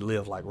actually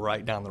live like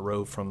right down the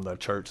road from the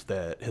church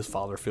that his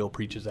father Phil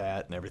preaches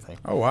at and everything.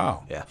 Oh,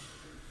 wow. Yeah.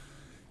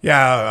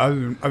 Yeah,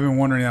 I've been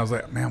wondering. I was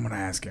like, man, I'm going to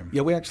ask him.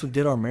 Yeah, we actually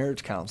did our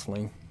marriage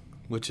counseling,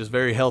 which is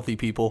very healthy,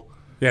 people.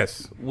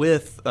 Yes.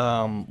 With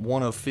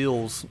one of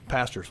Phil's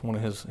pastors, one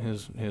of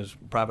his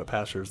private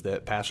pastors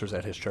that pastors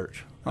at his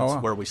church.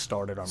 That's where we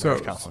started our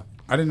marriage counseling.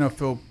 I didn't know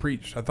Phil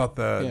preached. I thought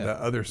the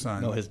other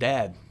son. No, his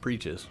dad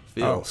preaches,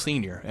 Phil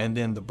Sr., and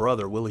then the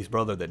brother, Willie's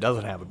brother, that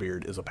doesn't have a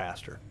beard, is a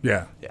pastor.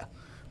 Yeah. Yeah.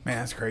 Man,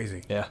 that's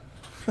crazy. Yeah.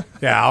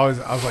 Yeah, I was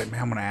like,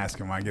 man, I'm going to ask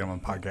him when I get him on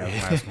the podcast. I'm going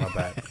to ask him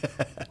about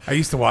that. I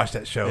used to watch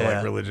that show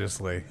like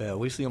religiously. Yeah,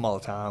 we see him all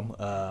the time.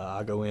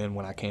 I go in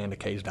when I can to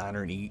Kay's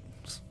Diner and eat.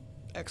 It's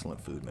excellent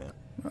food, man.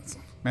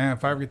 Man,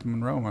 if I ever get to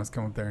Monroe, I must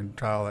come up there and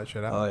try all that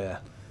shit out. Oh, yeah.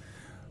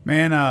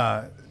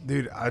 Man,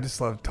 dude, I just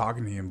love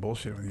talking to you and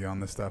bullshitting with you on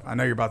this stuff. I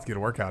know you're about to get a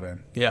workout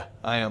in. Yeah,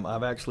 I am.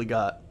 I've actually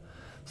got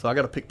I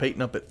got to pick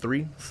Peyton up at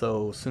 3.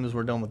 So as soon as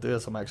we're done with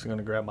this, I'm actually going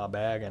to grab my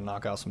bag and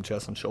knock out some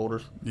chest and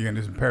shoulders. You going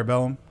to do some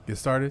parabellum? Get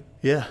started?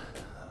 Yeah.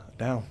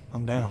 Down.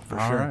 I'm down for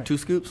sure. Right. 2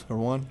 scoops or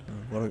 1?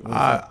 What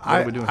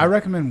are we doing? I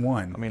recommend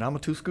 1. I mean, I'm a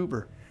 2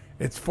 scooper.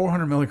 It's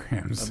 400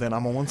 milligrams. And then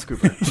I'm a 1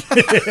 scooper.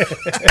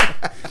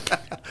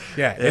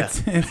 Yeah.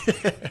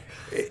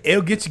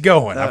 It'll get you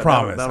going. I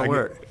promise. That'll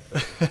work.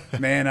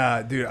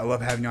 Man, dude, I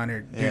love having you on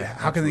here. Dude,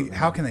 how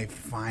can they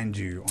find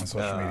you on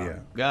social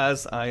media?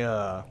 Guys,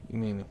 I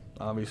mean,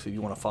 obviously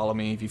you want to follow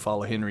me. If you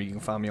follow Henry, you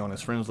can find me on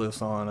his friends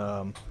list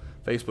on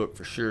Facebook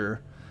for sure.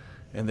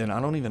 And then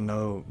I don't even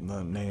know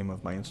the name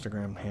of my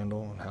Instagram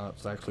handle and how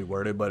it's actually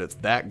worded, but it's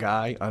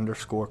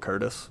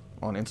 _Curtis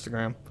on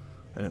Instagram.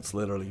 And it's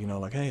literally,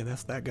 like, hey,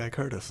 that's that guy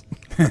Curtis.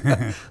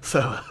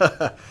 So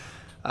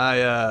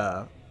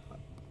I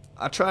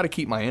try to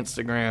keep my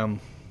Instagram,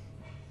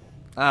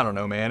 I don't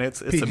know, man.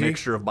 It's PG? a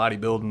mixture of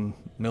bodybuilding,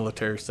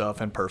 military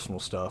stuff, and personal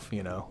stuff,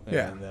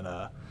 And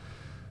then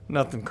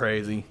nothing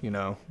crazy,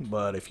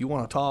 But if you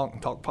want to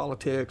talk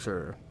politics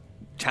or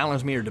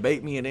challenge me or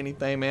debate me at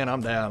anything, man,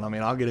 I'm down. I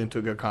mean, I'll get into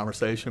a good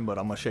conversation, but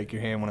I'm going to shake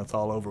your hand when it's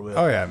all over with.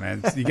 Oh, yeah,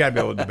 man. You got to be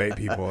able to debate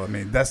people. I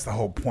mean, that's the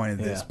whole point of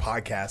this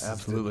podcast.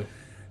 Absolutely.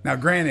 Now,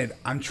 granted,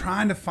 I'm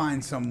trying to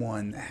find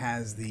someone that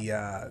has the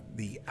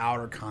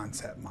outer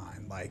concept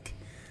mind. Like,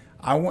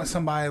 I want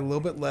somebody a little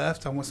bit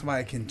left. I want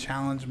somebody that can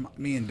challenge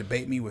me and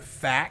debate me with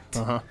fact,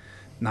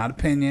 not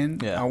opinion.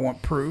 Yeah. I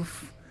want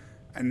proof.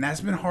 And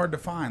that's been hard to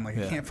find. Like,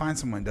 I can't find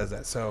someone that does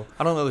that. So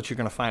I don't know that you're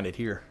going to find it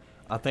here.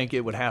 I think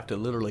it would have to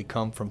literally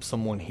come from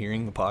someone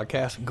hearing the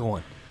podcast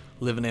and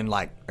living in,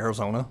 like,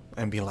 Arizona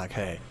and be like,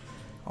 hey,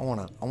 I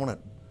want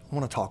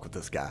to talk with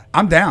this guy.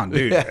 I'm down,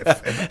 dude.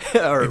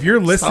 If you're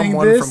listening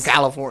someone to this, from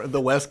California,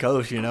 the West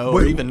Coast,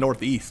 or even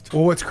Northeast.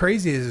 Well, what's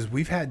crazy is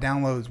we've had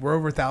downloads. We're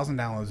over 1,000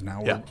 downloads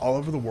now. We're all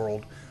over the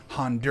world.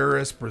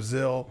 Honduras,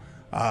 Brazil,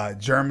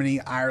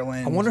 Germany,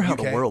 Ireland. I wonder how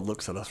UK. the world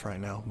looks at us right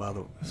now, by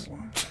the way.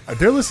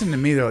 They're listening to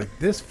me. They're like,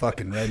 this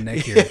fucking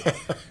redneck here.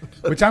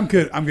 Which I'm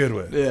good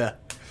with. Yeah.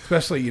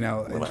 Especially,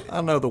 Well,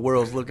 I know the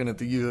world's looking at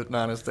the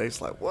United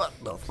States like, what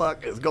the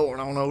fuck is going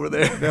on over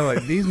there? They're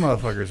like, these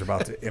motherfuckers are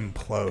about to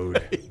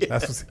implode.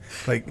 That's what's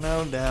like.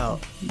 No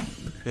doubt.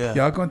 Yeah.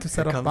 Y'all going to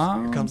set up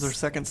bombs? Here comes their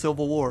second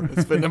civil war.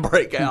 It's been to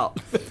break out.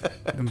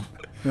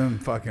 them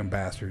fucking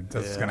bastards.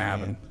 That's what's gonna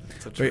happen.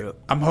 It's a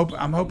trip. I'm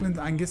hoping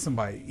I can get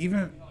somebody.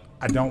 Even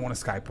I don't want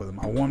to Skype with them.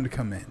 I want them to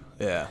come in.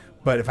 Yeah.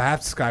 But if I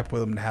have to Skype with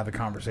them to have a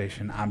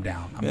conversation, I'm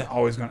down.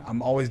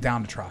 I'm always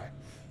down to try.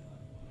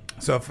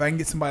 So if I can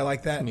get somebody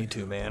like that, me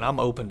too, man. I'm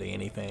open to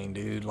anything,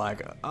 dude.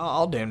 Like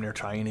I'll damn near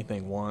try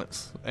anything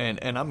once, and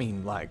I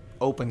mean like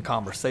open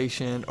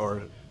conversation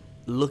or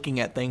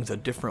looking at things a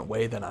different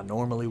way than I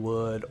normally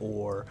would,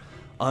 or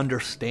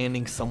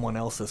understanding someone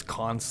else's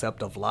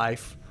concept of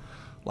life.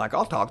 Like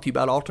I'll talk to you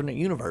about alternate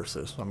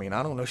universes. I mean,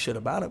 I don't know shit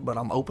about it, but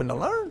I'm open to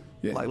learn.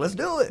 Yeah. Like, let's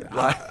do it.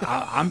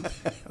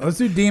 Let's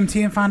do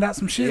DMT and find out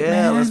some shit, man.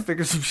 Yeah, let's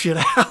figure some shit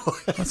out.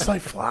 Let's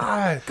like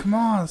fly. Come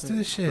on, let's do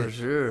this shit. For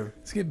sure.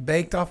 Let's get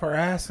baked off our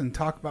ass and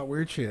talk about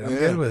weird shit. I'm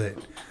good with it.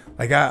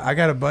 Like I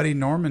got a buddy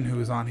Norman who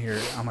was on here.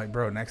 I'm like,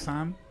 bro, next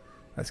time,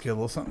 let's get a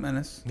little something in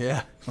us.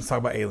 Yeah. Let's talk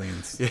about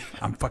aliens. Yeah.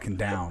 I'm fucking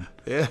down.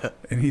 Yeah.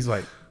 And he's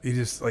like, he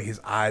just like his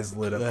eyes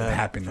lit up with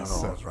happiness.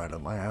 So it's right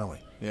up my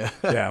alley. Yeah.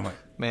 Yeah. I'm like,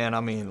 man,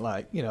 I mean,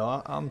 like,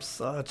 I'm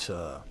such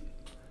a,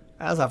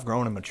 as I've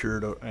grown and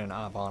matured, and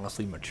I've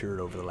honestly matured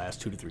over the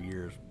last 2 to 3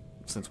 years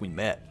since we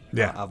met.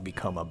 Yeah. I've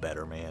become a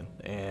better man.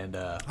 And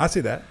I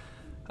see that.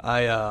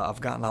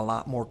 I've gotten a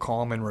lot more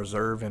calm and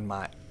reserve in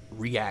my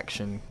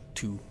reaction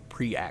to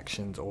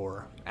pre-actions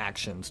or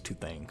actions to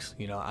things.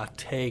 You know, I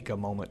take a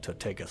moment to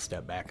take a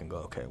step back and go,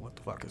 okay, what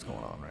the fuck is going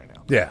on right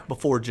now? Yeah.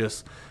 Before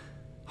just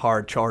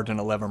hard charging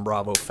 11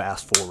 Bravo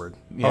fast forward.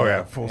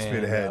 Full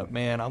speed ahead.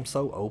 Man, I'm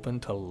so open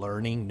to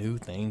learning new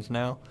things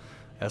now,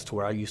 as to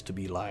where I used to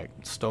be like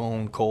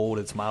stone cold,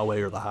 it's my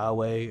way or the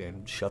highway,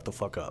 and shut the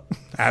fuck up.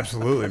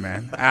 Absolutely,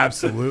 man.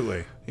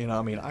 Absolutely. You know,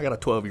 I mean, I got a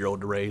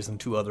 12-year-old to raise and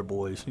 2 other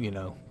boys, you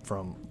know,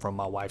 from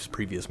my wife's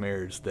previous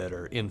marriage that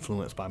are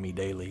influenced by me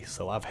daily.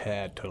 So I've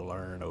had to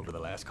learn over the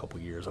last couple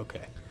of years,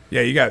 okay.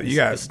 Yeah, you got.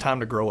 It's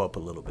time to grow up a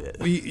little bit.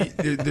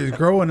 There's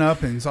growing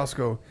up, and it's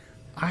also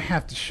I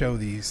have to show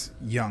these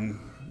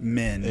young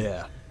men.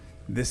 Yeah.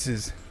 This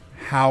is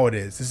how it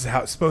is. This is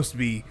how it's supposed to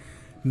be.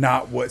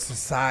 Not what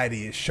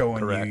society is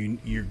showing Correct. you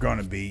you're going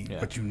to be, Yeah.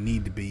 but you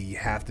need to be, you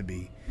have to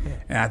be.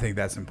 And I think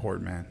that's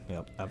important, man.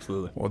 Yep,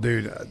 absolutely. Well,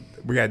 dude,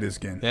 we got to do this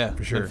again. Yeah, for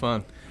it's sure. been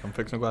fun. I'm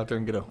fixing to go out there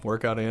and get a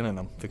workout in, and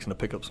I'm fixing to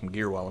pick up some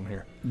gear while I'm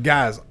here.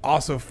 Guys,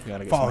 also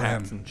Gotta get follow some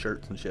hats him. and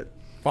shirts and shit.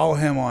 Follow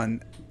him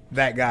on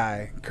that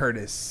guy,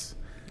 Curtis.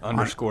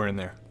 Underscore in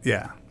there.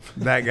 Yeah,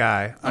 that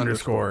guy,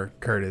 underscore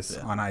Curtis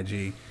Yeah. on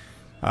IG.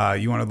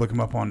 You want to look him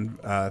up on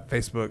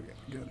Facebook,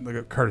 look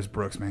up Curtis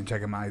Brooks, man.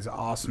 Check him out. He's an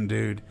awesome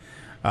dude.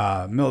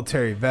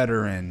 Military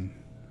veteran,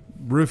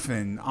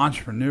 roofing,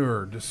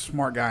 entrepreneur, just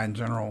smart guy in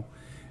general.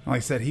 And like I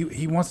said,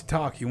 he wants to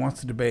talk. He wants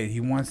to debate. He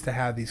wants to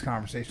have these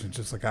conversations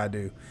just like I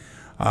do.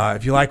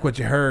 If you like what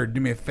you heard,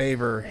 do me a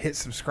favor. Hit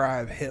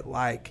subscribe, hit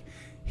like,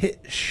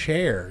 hit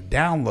share,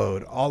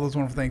 download, all those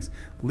wonderful things.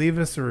 Leave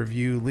us a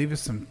review. Leave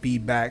us some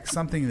feedback,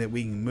 something that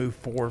we can move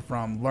forward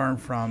from, learn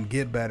from,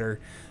 get better,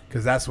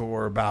 because that's what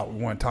we're about.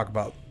 We want to talk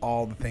about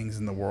all the things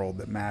in the world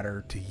that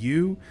matter to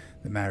you,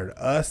 that matter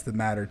to us, that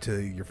matter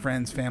to your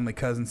friends, family,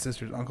 cousins,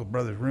 sisters, uncle,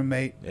 brothers,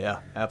 roommate. Yeah,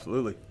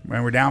 absolutely.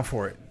 Man, we're down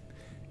for it.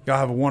 Y'all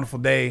have a wonderful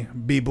day.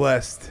 Be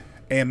blessed.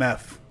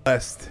 AMF.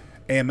 Blessed.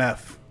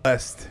 AMF.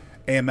 Blessed.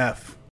 AMF.